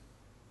dumb.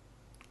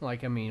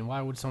 Like, I mean,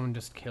 why would someone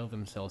just kill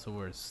themselves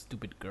over a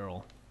stupid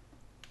girl?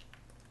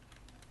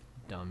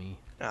 Dummy.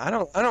 I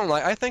don't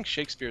like. I think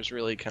Shakespeare's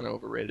really kind of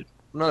overrated.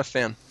 I'm not a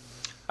fan.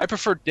 I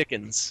prefer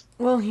Dickens.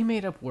 Well, he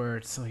made up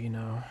words, so you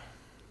know,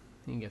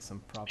 he can get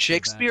some props.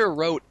 Shakespeare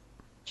wrote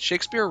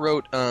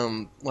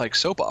like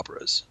soap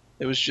operas.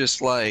 It was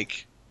just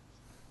like,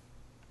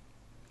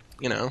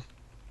 you know,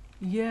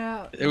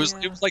 Yeah. it was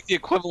like the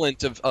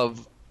equivalent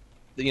of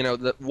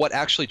what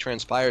actually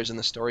transpires in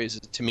the stories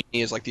to me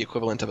is like the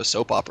equivalent of a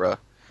soap opera.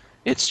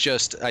 It's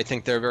just I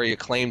think they're very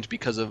acclaimed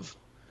because of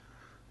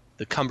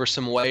the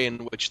cumbersome way in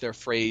which they're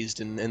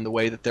phrased and the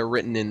way that they're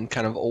written in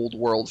kind of old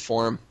world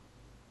form.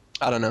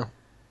 I don't know.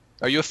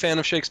 Are you a fan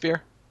of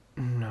Shakespeare?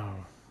 No,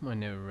 I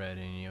never read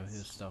any of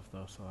his stuff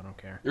though, so I don't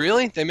care.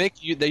 Really? They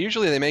make you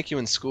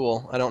in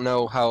school. I don't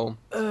know how.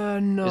 No,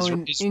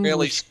 in Israeli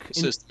English,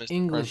 system is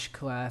English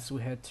class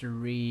we had to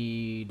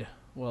read.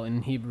 Well,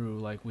 in Hebrew,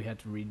 like we had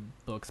to read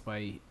books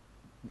by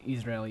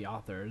Israeli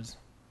authors,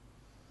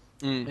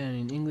 and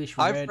in English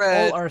we read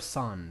All Our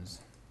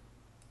Sons.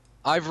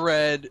 I've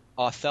read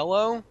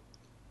Othello.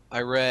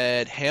 I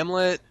read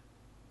Hamlet.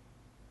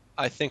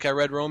 I think I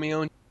read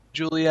Romeo and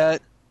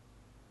Juliet.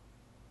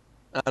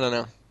 I don't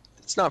know.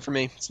 It's not for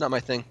me. It's not my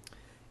thing.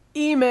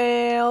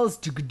 Emails.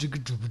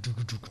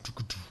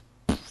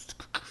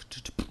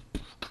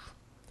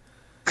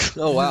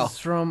 Oh wow! This is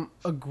from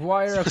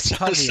Aguirre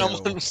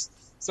Octavio.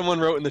 Someone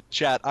wrote in the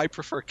chat, "I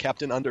prefer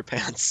Captain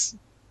Underpants."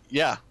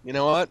 Yeah, you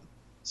know what?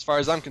 As far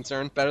as I'm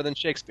concerned, better than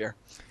Shakespeare.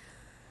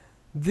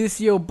 This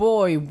yo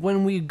boy,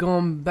 when we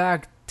gone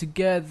back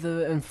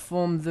together and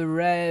formed the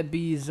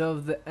rabbis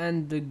of the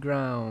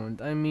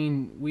underground. I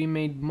mean, we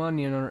made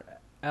money on our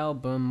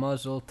album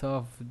Mazel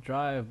Tov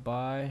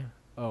Drive-By.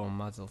 Oh,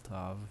 Mazel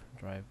Tov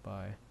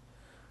Drive-By.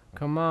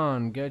 Come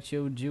on, get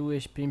your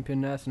Jewish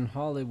pimpin' ass in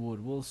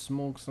Hollywood. We'll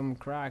smoke some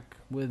crack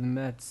with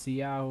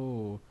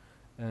Metziahu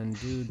and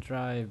do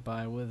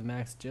Drive-By with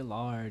Max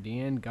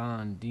Gilardi and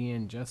Gandhi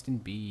and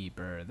Justin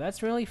Bieber.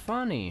 That's really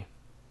funny.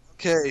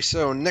 Okay,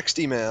 so next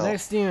email.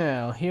 Next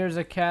email. Here's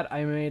a cat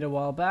I made a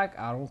while back.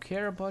 I don't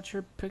care about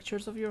your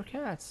pictures of your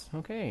cats.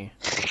 Okay.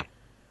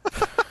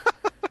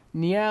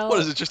 Niall. What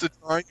is it, just a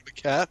drawing of a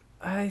cat?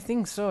 I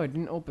think so. I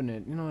didn't open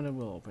it. You know what? I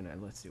will open it.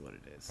 Let's see what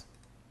it is.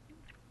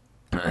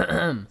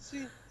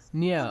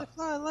 Niall.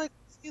 Fly like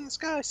in the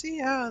sky. See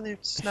how they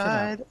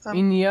slide.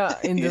 In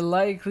the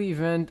likely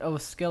event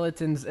of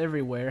skeletons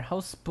everywhere, how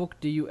spooked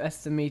do you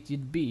estimate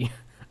you'd be?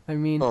 I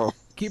mean,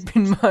 keep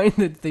in mind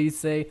that they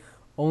say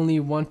only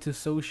want to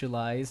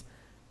socialize,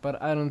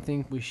 but I don't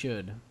think we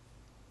should.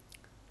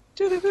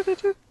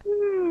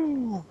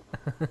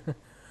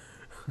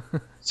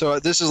 So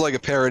this is like a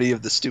parody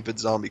of the stupid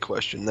zombie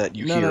question that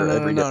you hear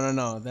every day.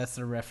 No. That's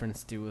a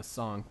reference to a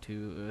song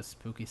to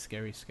Spooky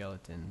Scary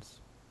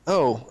Skeletons.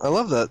 Oh, I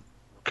love that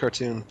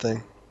cartoon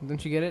thing.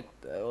 Don't you get it?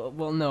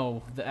 Well,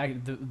 no,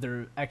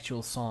 the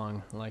actual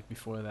song, like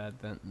before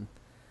that, then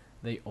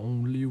they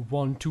only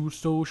want to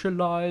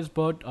socialize,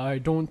 but I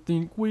don't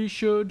think we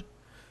should.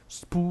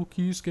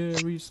 Spooky,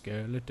 scary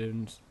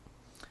skeletons.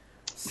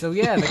 So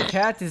yeah, the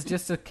cat is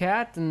just a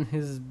cat, and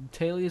his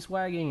tail is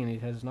wagging, and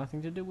it has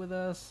nothing to do with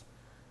us.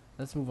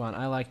 Let's move on.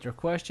 I liked your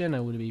question. I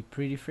would be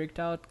pretty freaked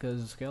out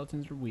because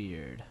skeletons are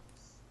weird.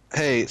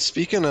 Hey,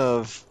 speaking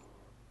of,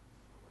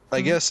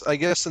 I guess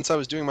since I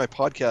was doing my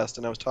podcast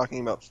and I was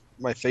talking about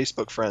my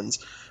Facebook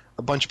friends,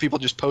 a bunch of people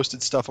just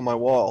posted stuff on my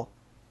wall.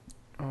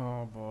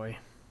 Oh boy.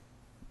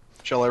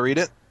 Shall I read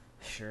it?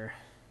 Sure.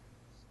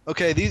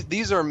 Okay,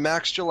 these are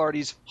Max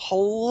Gilardi's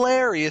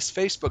hilarious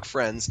Facebook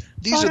friends.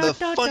 These are the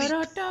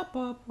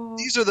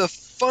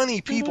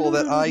funny people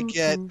that I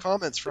get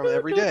comments from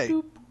every day.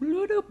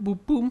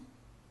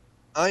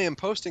 I am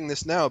posting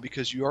this now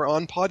because you are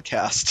on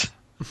podcast.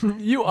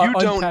 You are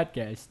on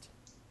podcast.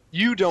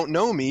 You don't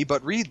know me,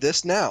 but read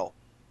this now.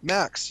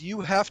 Max,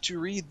 you have to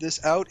read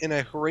this out in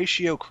a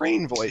Horatio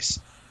Crane voice.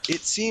 It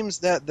seems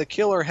that the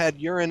killer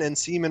had urine and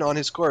semen on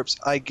his corpse.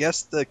 I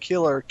guess the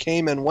killer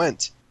came and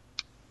went.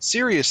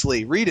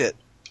 Seriously, read it.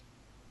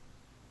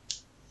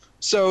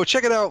 So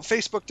check it out,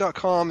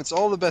 facebook.com. It's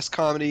all the best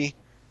comedy,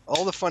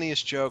 all the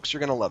funniest jokes. You're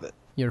going to love it.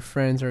 Your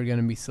friends are going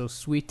to be so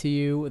sweet to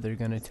you. They're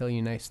going to tell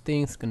you nice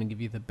things, going to give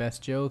you the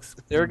best jokes.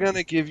 They're going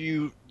to give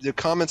you, the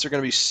comments are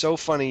going to be so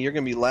funny, you're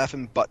going to be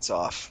laughing butts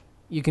off.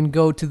 You can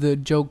go to the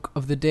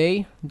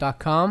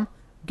jokeoftheday.com,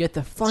 get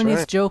the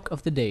funniest joke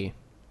of the day.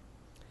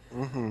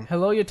 Mm-hmm.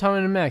 Hello, you're Tom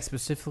and Max,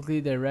 specifically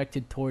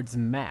directed towards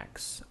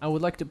Max. I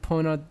would like to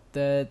point out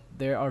that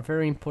there are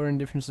very important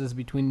differences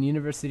between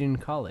university and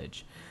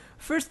college.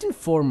 First and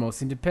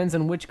foremost, it depends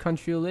on which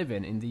country you live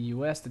in. In the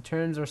US, the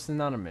terms are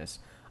synonymous.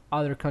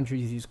 Other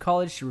countries use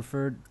college to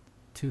refer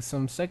to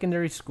some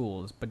secondary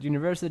schools, but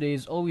university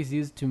is always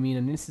used to mean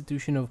an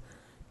institution of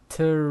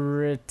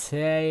tertiary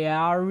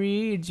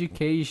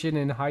education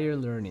and higher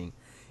learning.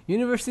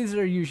 Universities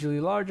are usually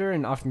larger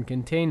and often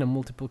contain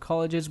multiple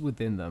colleges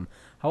within them.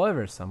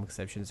 However, some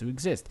exceptions do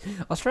exist.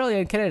 Australia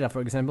and Canada,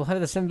 for example, have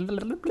the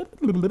same...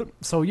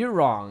 So you're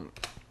wrong.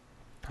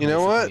 You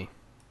know what?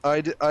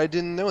 basically. I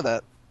didn't know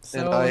that,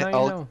 and So now you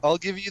know. I'll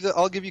give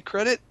you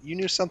credit. You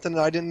knew something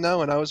I didn't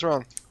know, and I was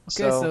wrong.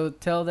 Okay, So so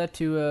tell that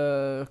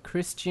to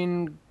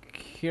Christian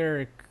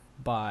Kirkby.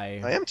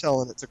 I am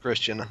telling it to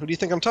Christian. Who do you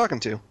think I'm talking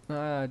to?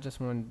 I just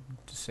wanted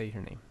to say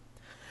her name.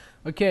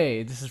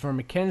 Okay, this is from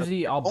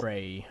Mackenzie Oh,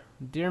 Aubrey.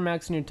 Dear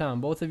Max and your Tom,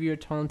 both of you are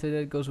talented.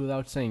 It goes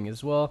without saying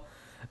as well.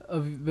 I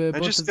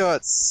Both just of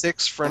got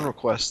 6 friend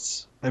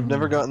requests. I've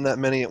never Mhm. gotten that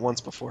many at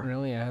once before.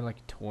 Really, I had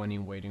like 20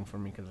 waiting for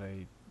me because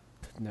I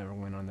never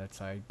went on that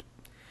site.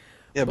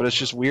 Yeah, but But it's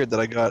just weird that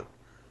I got.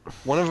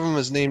 One of them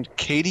is named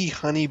Katie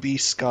Honeybee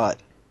Scott.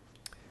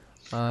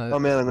 uh, Oh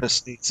man, I'm gonna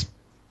sneeze.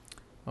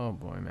 oh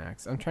boy,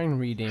 Max, I'm trying to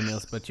read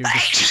emails, but you're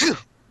just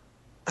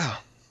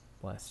Oh,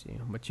 bless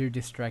you. But you're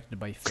distracted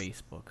by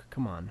Facebook.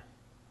 Come on.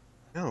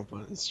 no,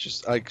 but it's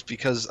just I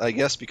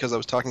guess because I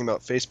was talking about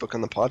Facebook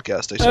on the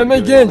podcast, I Oh started my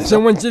getting all god, these.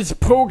 someone just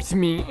poked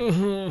me.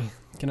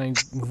 Can I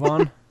move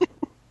on?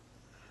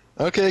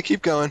 Okay,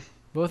 keep going.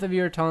 Both of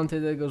you are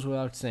talented, that goes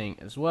without saying.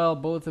 As well,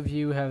 both of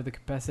you have the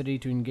capacity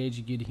to engage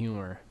in good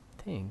humor.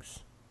 Thanks.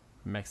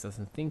 Max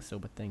doesn't think so,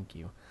 but thank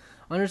you.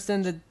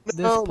 Understand that this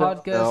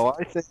podcast. No.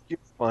 I think you're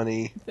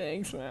funny.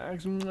 Thanks,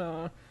 Max.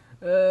 Mwah.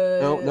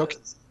 No, no.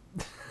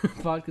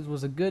 Podcast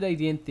was a good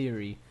idea in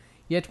theory,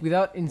 yet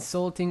without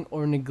insulting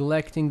or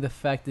neglecting the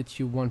fact that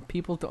you want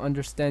people to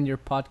understand your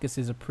podcast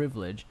is a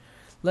privilege,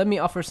 let me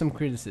offer some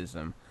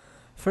criticism.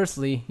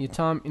 Firstly, you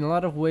Tom, in a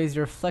lot of ways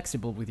you're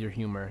flexible with your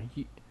humor.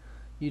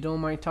 You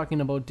don't mind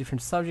talking about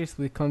different subjects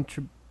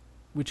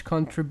which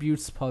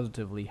contributes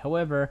positively.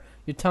 However,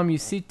 you Tom, you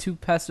sit too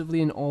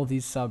passively in all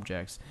these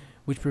subjects,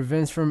 which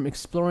prevents from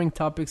exploring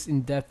topics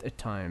in depth at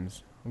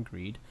times.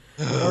 Agreed.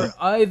 Or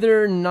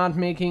either not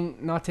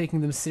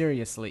taking them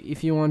seriously.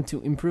 If you want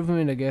to improve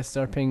them, I guess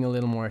start paying a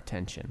little more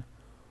attention.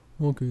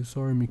 Okay,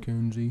 sorry,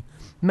 Mackenzie.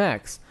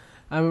 Max,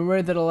 I'm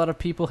aware that a lot of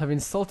people have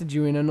insulted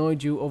you and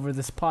annoyed you over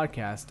this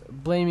podcast,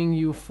 blaming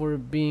you for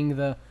being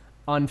the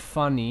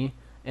unfunny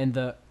and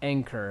the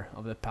anchor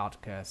of the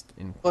podcast.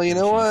 In Well, you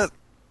know quotations.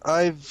 what?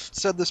 I've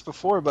said this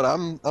before, but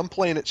I'm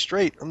playing it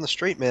straight. I'm the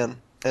straight man,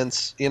 and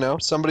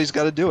somebody's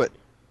got to do it.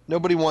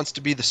 Nobody wants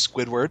to be the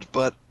Squidward,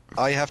 but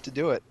I have to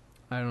do it.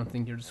 I don't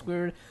think you're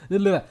squared.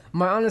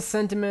 My honest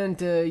sentiment,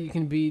 you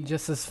can be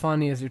just as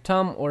funny as your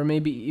Tom, or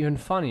maybe even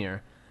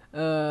funnier.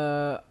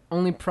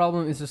 Only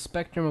problem is the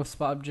spectrum of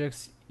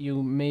subjects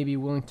you may be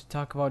willing to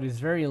talk about is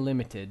very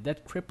limited.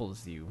 That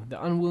cripples you.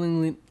 The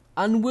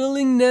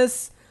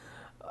unwillingness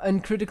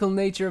and critical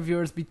nature of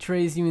yours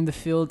betrays you in the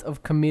field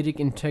of comedic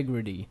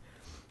integrity.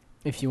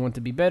 If you want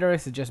to be better, I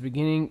suggest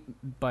beginning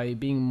by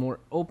being more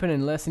open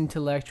and less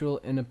intellectual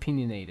and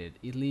opinionated.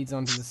 It leads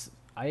on to this.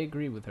 I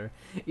agree with her.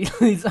 It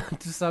leads on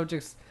to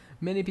subjects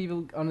many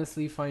people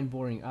honestly find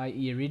boring,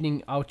 i.e.,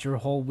 reading out your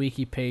whole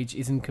wiki page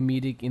isn't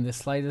comedic in the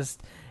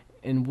slightest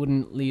and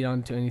wouldn't lead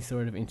on to any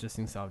sort of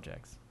interesting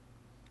subjects.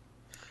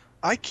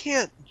 I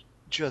can't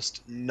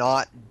just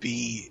not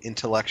be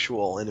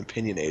intellectual and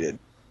opinionated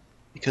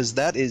because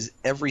that is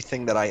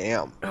everything that I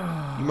am.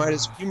 You might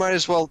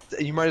as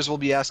well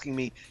be asking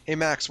me, "Hey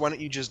Max, why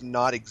don't you just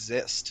not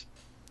exist?"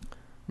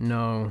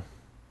 No.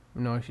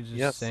 No, she's just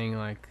Yes. saying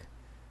like,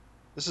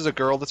 This is a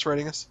girl that's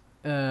writing us.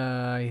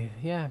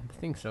 yeah, I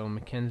think so.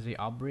 Mackenzie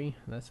Aubrey,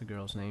 that's a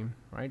girl's name,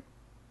 right?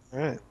 All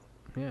right.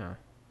 Yeah.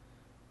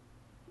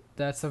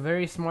 That's a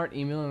very smart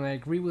email, and I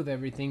agree with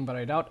everything, but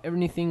I doubt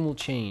anything will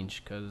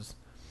change, because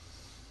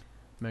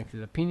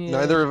Max's opinion...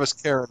 Neither of us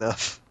care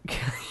enough.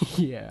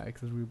 Yeah,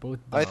 because we're both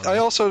I dumb. I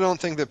also don't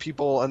think that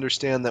people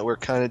understand that we're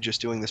kind of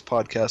just doing this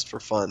podcast for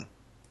fun.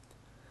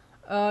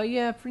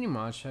 Yeah, pretty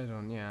much. I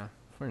don't, yeah,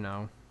 for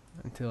now.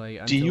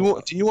 Do you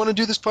want to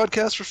do this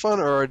podcast for fun,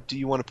 or do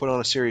you want to put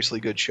on a seriously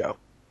good show?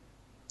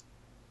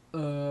 I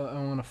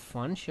want a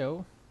fun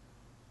show.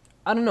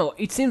 I don't know.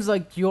 It seems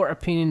like your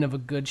opinion of a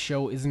good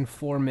show is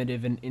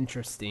informative and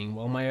interesting,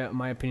 while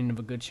my opinion of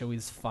a good show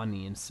is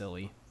funny and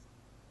silly.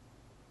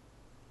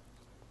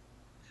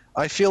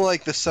 I feel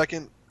like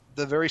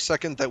the very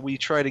second that we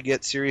try to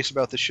get serious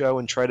about the show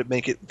and try to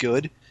make it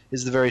good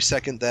is the very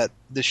second that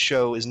this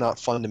show is not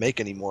fun to make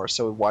anymore.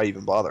 So why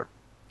even bother?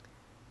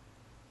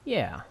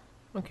 Yeah.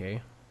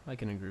 Okay. I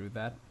can agree with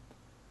that.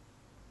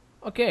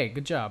 Okay,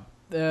 good job.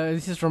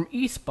 This is from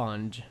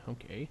eSponge.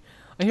 Okay.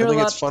 I I hear a think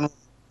lot... it's fun with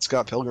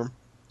Scott Pilgrim.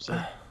 So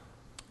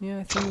Yeah,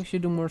 I think we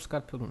should do more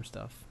Scott Pilgrim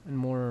stuff and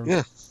more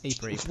yeah,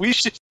 ape rape. we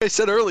should. I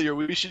said earlier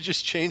we should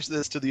just change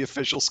this to the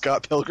official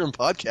Scott Pilgrim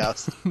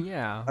podcast.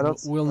 Yeah, I don't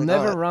see we'll why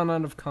never not. run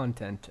out of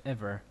content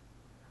ever.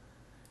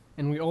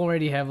 And we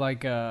already have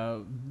like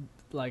a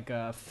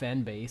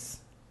fan base.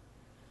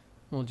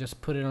 We'll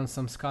just put it on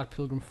some Scott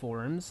Pilgrim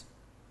forums,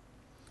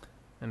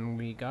 and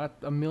we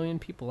got 1 million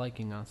people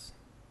liking us.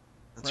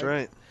 That's Right.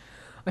 right.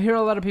 I hear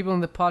a lot of people in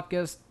the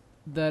podcast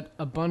that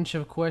a bunch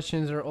of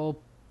questions are all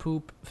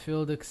poop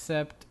filled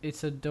except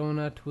it's a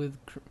donut with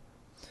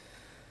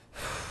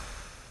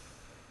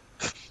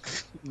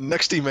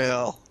Next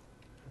email.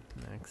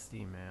 next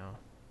email.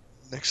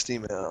 Next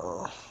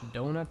email.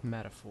 Donut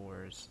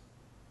metaphors.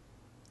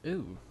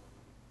 Ooh.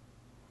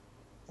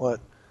 What?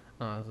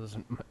 This is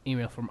an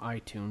email from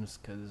iTunes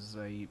because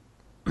I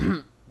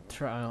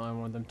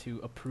want them to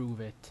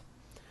approve it.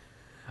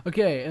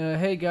 Okay,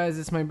 hey guys,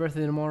 it's my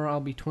birthday tomorrow. I'll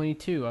be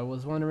 22. I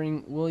was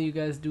wondering, will you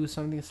guys do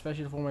something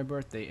special for my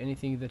birthday?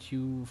 Anything that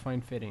you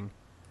find fitting?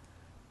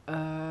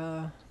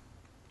 I'll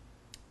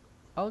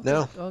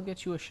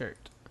get you a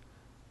shirt.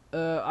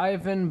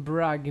 Ivan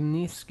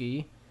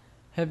Bragniski,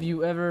 have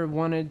you ever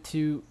wanted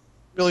to?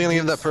 Really gonna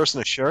give that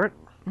person a shirt?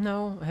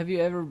 No. Have you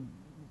ever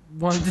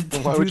wanted to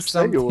Why do would you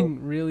say you will?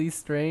 something really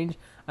strange?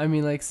 I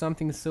mean, like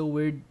something so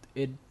weird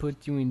it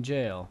put you in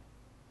jail.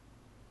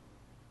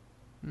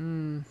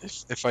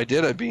 If I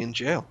did, I'd be in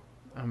jail.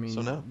 I mean,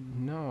 So no.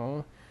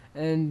 No.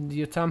 And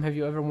you, Tom, have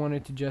you ever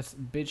wanted to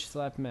just bitch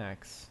slap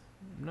Max?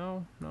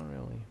 No, not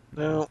really.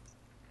 No.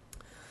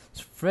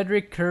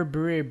 Frederick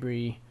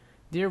Kerberibri.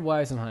 Dear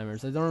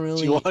Weisenheimers, I don't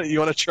really... You want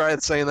to try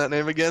saying that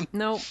name again?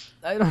 No,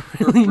 I don't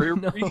really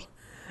Kerberibri? know.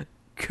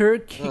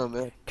 Oh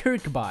man.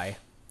 Kirkby.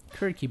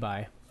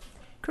 Kirkby.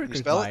 you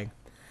spell it?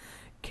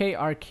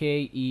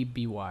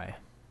 Krkeby.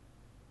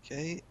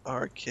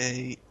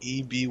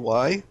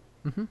 Krkeby.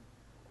 Mhm.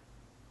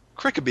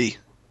 Crickabee.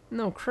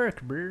 No,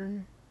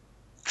 Kirkby.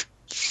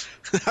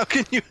 How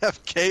can you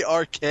have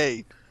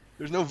KRK?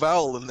 There's no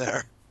vowel in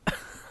there.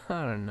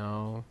 I don't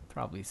know.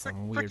 Probably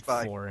some weird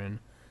Crickby.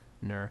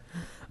 foreigner.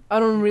 I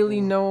don't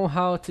really know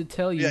how to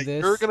tell you Yeah,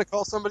 this. you're gonna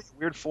call somebody a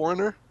weird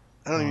foreigner?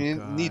 I don't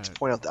even need to God.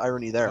 point out the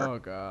irony there. Oh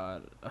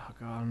god,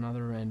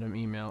 another random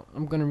email.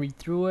 I'm gonna read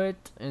through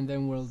it and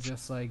then we'll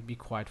just like be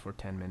quiet for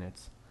 10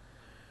 minutes.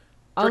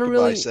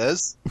 Crickabee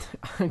says.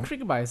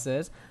 Crickabye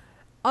says,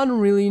 I don't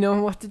really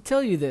know what to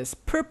tell you this.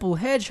 Purple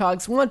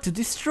hedgehogs want to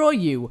destroy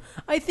you.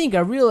 I think I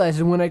realized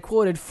it when I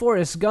quoted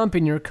Forrest Gump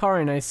in your car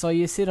and I saw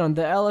you sit on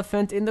the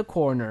elephant in the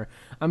corner.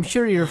 I'm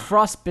sure you're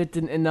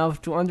frostbitten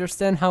enough to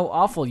understand how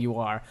awful you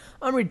are.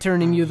 I'm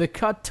returning you the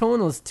cut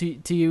tonals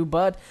to you,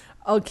 but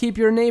I'll keep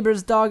your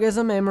neighbor's dog as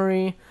a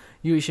memory.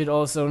 You should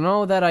also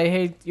know that I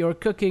hate your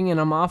cooking and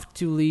I'm off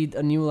to lead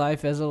a new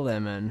life as a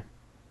lemon.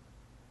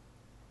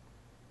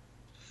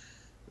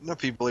 No,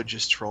 people are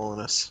just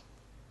trolling us.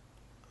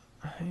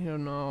 I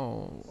don't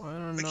know.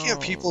 Why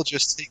can't people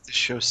just take the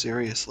show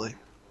seriously?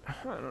 I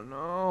don't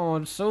know.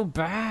 It's so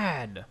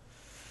bad.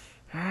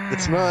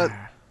 It's not.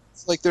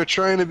 It's like they're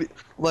trying to be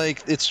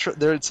like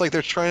it's like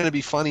they're trying to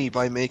be funny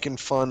by making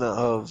fun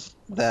of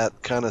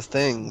that kind of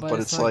thing, but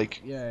it's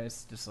like yeah,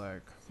 it's just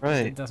like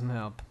right. It doesn't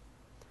help.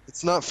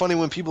 It's not funny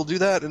when people do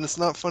that, and it's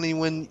not funny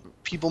when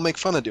people make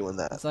fun of doing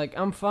that. It's like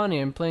I'm funny.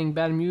 I'm playing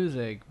bad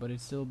music, but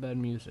it's still bad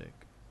music.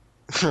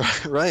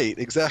 Right,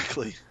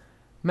 exactly.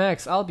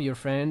 Max, I'll be your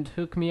friend.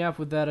 Hook me up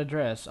with that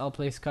address. I'll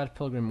play Scott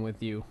Pilgrim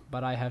with you,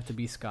 but I have to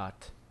be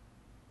Scott.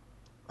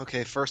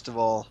 Okay, first of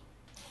all,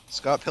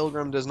 Scott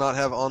Pilgrim does not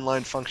have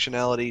online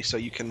functionality, so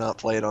you cannot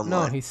play it online.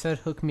 No, he said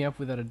hook me up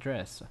with that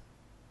address.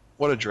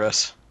 What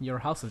address? Your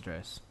house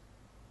address.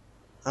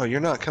 Oh, you're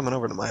not coming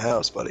over to my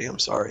house, buddy. I'm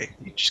sorry.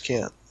 You just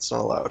can't. It's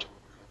not allowed.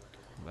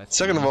 Let's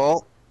Second see. of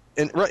all,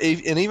 and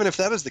even if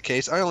that is the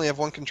case, I only have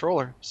one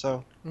controller,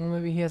 so... Well,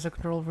 maybe he has a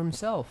control over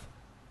himself.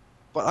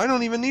 But I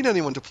don't even need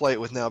anyone to play it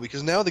with now,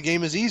 because now the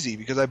game is easy,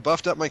 because I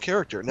buffed up my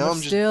character. Now But I'm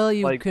just, still,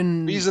 you like,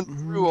 can... breezing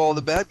through all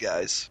the bad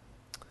guys.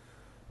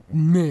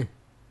 Meh.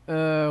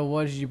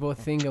 What did you both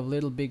think of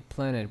Little Big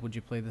Planet? Would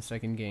you play the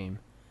second game?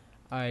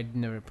 I'd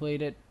never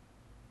played it.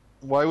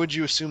 Why would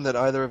you assume that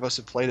either of us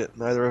have played it?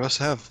 Neither of us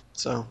have,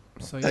 so...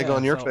 egg yeah,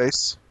 on your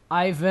face.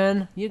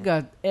 Ivan, you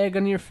got egg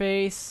on your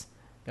face,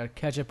 got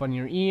ketchup on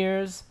your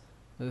ears,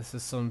 this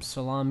is some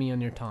salami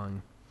on your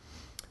tongue.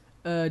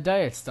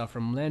 Diet stuff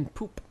from Land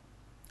Poop.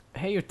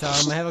 Hey, you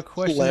Tom, I have a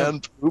question.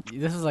 Land Poop.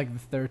 This is like the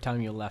third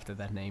time you laughed at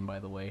that name, by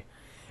the way.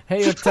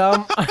 Hey, you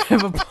Tom, I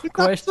have a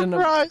question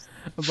about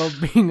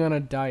being on a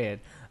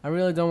diet. I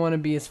really don't want to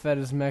be as fat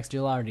as Max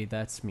Gilardi.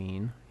 That's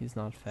mean. He's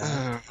not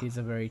fat. He's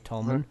a very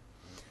tall man.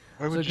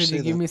 Why So would could say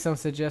you give that? me some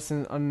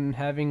suggestions on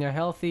having a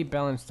healthy,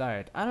 balanced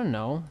diet? I don't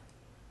know.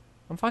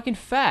 I'm fucking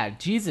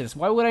fat. Jesus,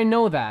 why would I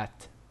know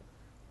that?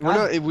 We're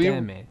God not-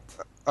 damn it.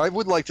 I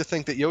would like to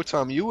think that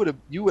Yotam,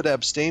 you would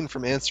abstain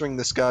from answering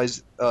this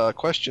guy's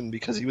question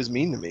because he was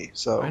mean to me.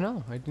 So I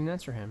know. I didn't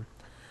answer him.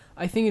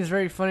 I think it's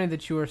very funny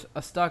that you are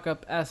a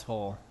stuck-up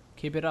asshole.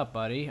 Keep it up,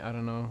 buddy. I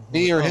don't know.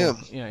 Me or him?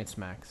 Yeah, it's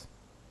Max.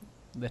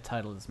 The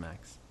title is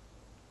Max.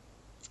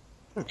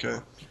 Okay.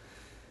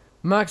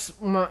 Max,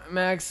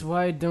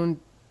 why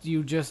don't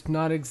you just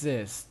not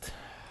exist?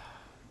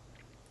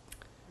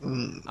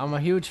 I'm a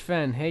huge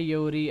fan. Hey,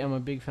 Yodi, I'm a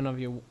big fan of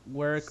your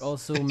work.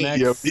 Also,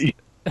 Max. Yodi.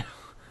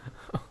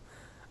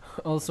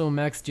 Also,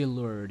 Max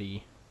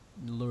Gilurdy.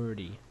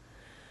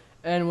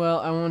 And well,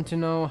 I want to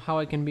know how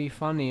I can be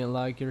funny,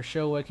 like your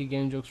show Wacky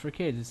Game Jokes for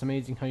Kids. It's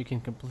amazing how you can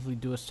completely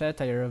do a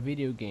satire of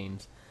video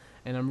games.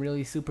 And I'm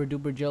really super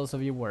duper jealous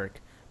of your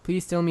work.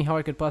 Please tell me how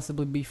I could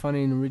possibly be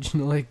funny and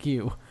original like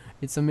you.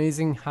 It's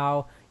amazing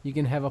how you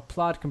can have a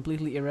plot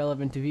completely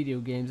irrelevant to video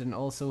games and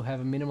also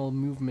have a minimal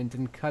movement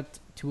and cut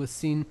to a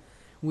scene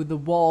with a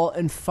wall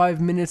and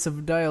 5 minutes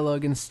of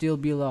dialogue and still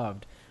be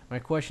loved. My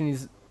question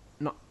is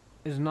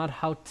is not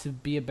how to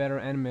be a better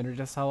animator,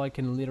 just how I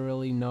can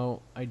literally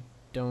know I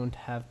don't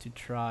have to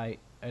try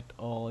at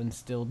all and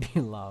still be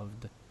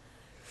loved.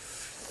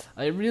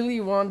 I really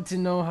want to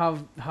know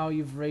how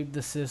you've raped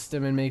the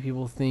system and make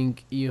people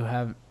think you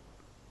have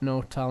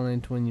no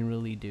talent when you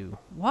really do.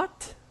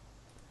 What?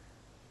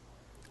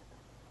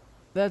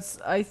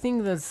 I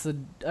think that's I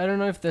don't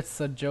know if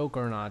that's a joke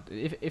or not.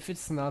 If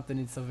it's not, then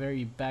it's a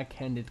very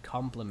backhanded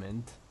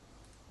compliment.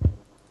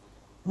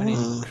 An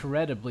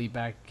incredibly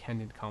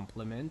backhanded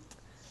compliment.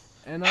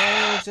 And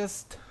I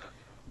just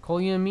call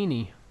you a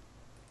meanie.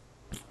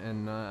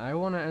 And I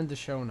want to end the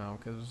show now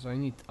because I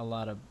need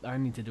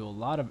to do a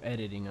lot of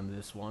editing on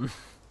this one.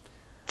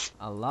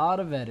 A lot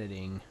of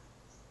editing.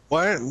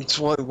 Why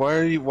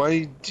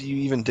do you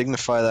even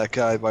dignify that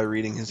guy by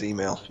reading his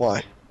email?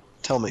 Why?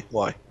 Tell me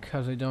why.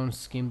 Because I don't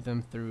skim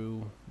them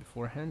through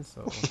beforehand,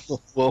 so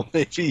Well,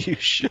 maybe you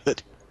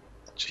should.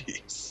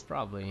 Jeez.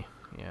 probably,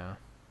 yeah.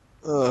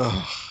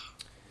 Ugh.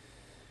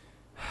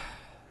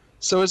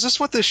 So is this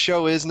what this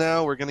show is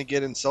now? We're gonna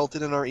get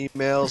insulted in our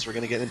emails. We're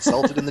gonna get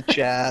insulted in the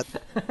chat.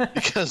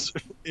 Because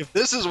if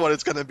this is what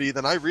it's gonna be,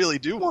 then I really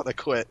do want to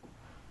quit.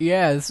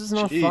 Yeah, this is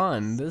not Jeez.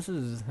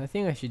 fun. I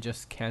think I should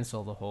just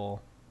cancel the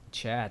whole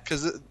chat.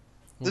 Because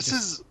this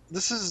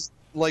is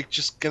like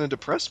just gonna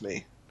depress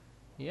me.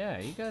 Yeah,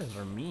 you guys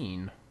are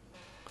mean.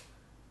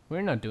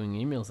 We're not doing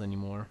emails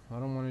anymore. I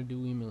don't want to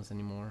do emails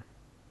anymore.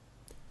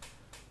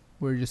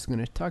 We're just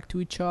gonna talk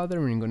to each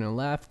other. We're gonna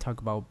laugh, talk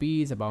about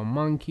bees, about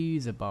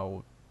monkeys,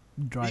 about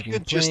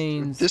driving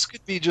planes. This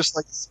could be just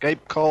like a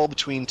Skype call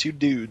between two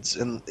dudes,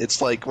 and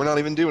it's like we're not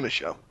even doing a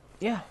show.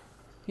 Yeah,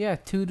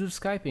 two dudes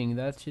Skyping.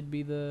 That should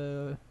be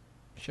the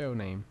show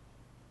name.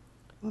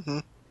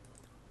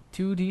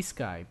 2D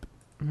Skype.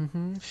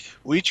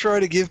 We try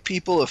to give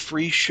people a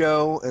free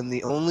show, and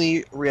the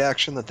only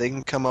reaction that they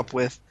can come up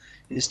with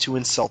is to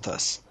insult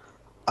us.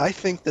 I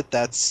think that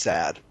that's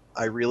sad.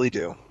 I really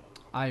do.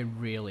 I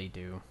really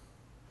do.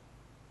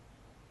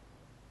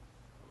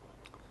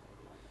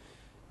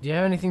 Do you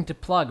have anything to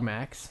plug,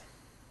 Max?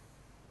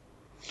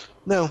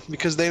 No,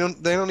 because they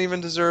don't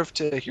even deserve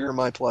to hear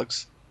my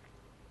plugs.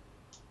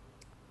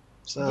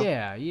 So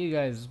Yeah, you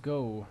guys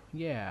go.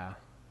 Yeah.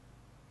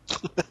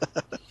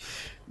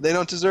 they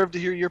don't deserve to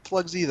hear your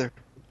plugs either.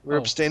 We're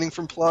abstaining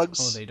from plugs.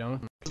 Oh, they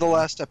don't? The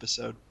last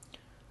episode.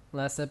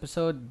 Last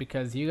episode,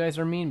 because you guys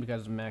are mean,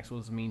 because Max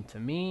was mean to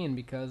me, and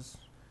because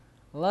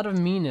a lot of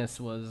meanness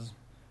was...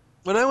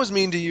 When I was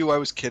mean to you, I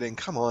was kidding.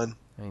 Come on.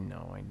 I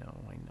know.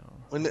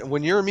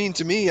 When you're mean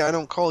to me, I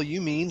don't call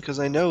you mean because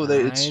I know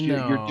that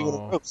you're doing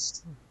a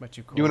roast. But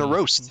you call doing a me-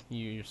 roast.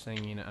 You're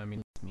saying I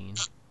mean it's mean.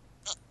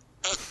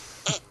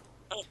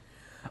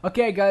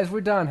 Okay, guys, we're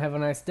done. Have a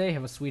nice day.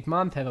 Have a sweet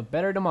month. Have a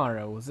better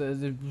tomorrow.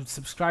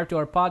 Subscribe to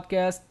our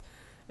podcast.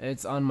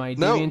 It's on my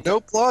Deviant. No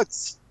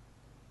plugs.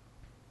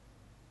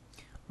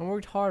 I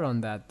worked hard on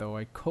that, though.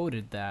 I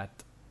coded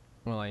that.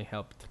 Well, I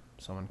helped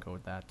someone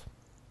code that.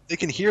 They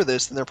can hear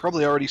this, and they're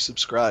probably already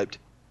subscribed.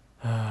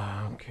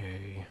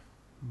 Okay.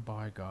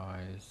 Bye,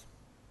 guys.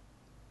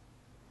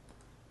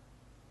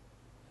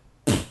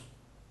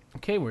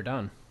 Okay, we're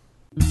done.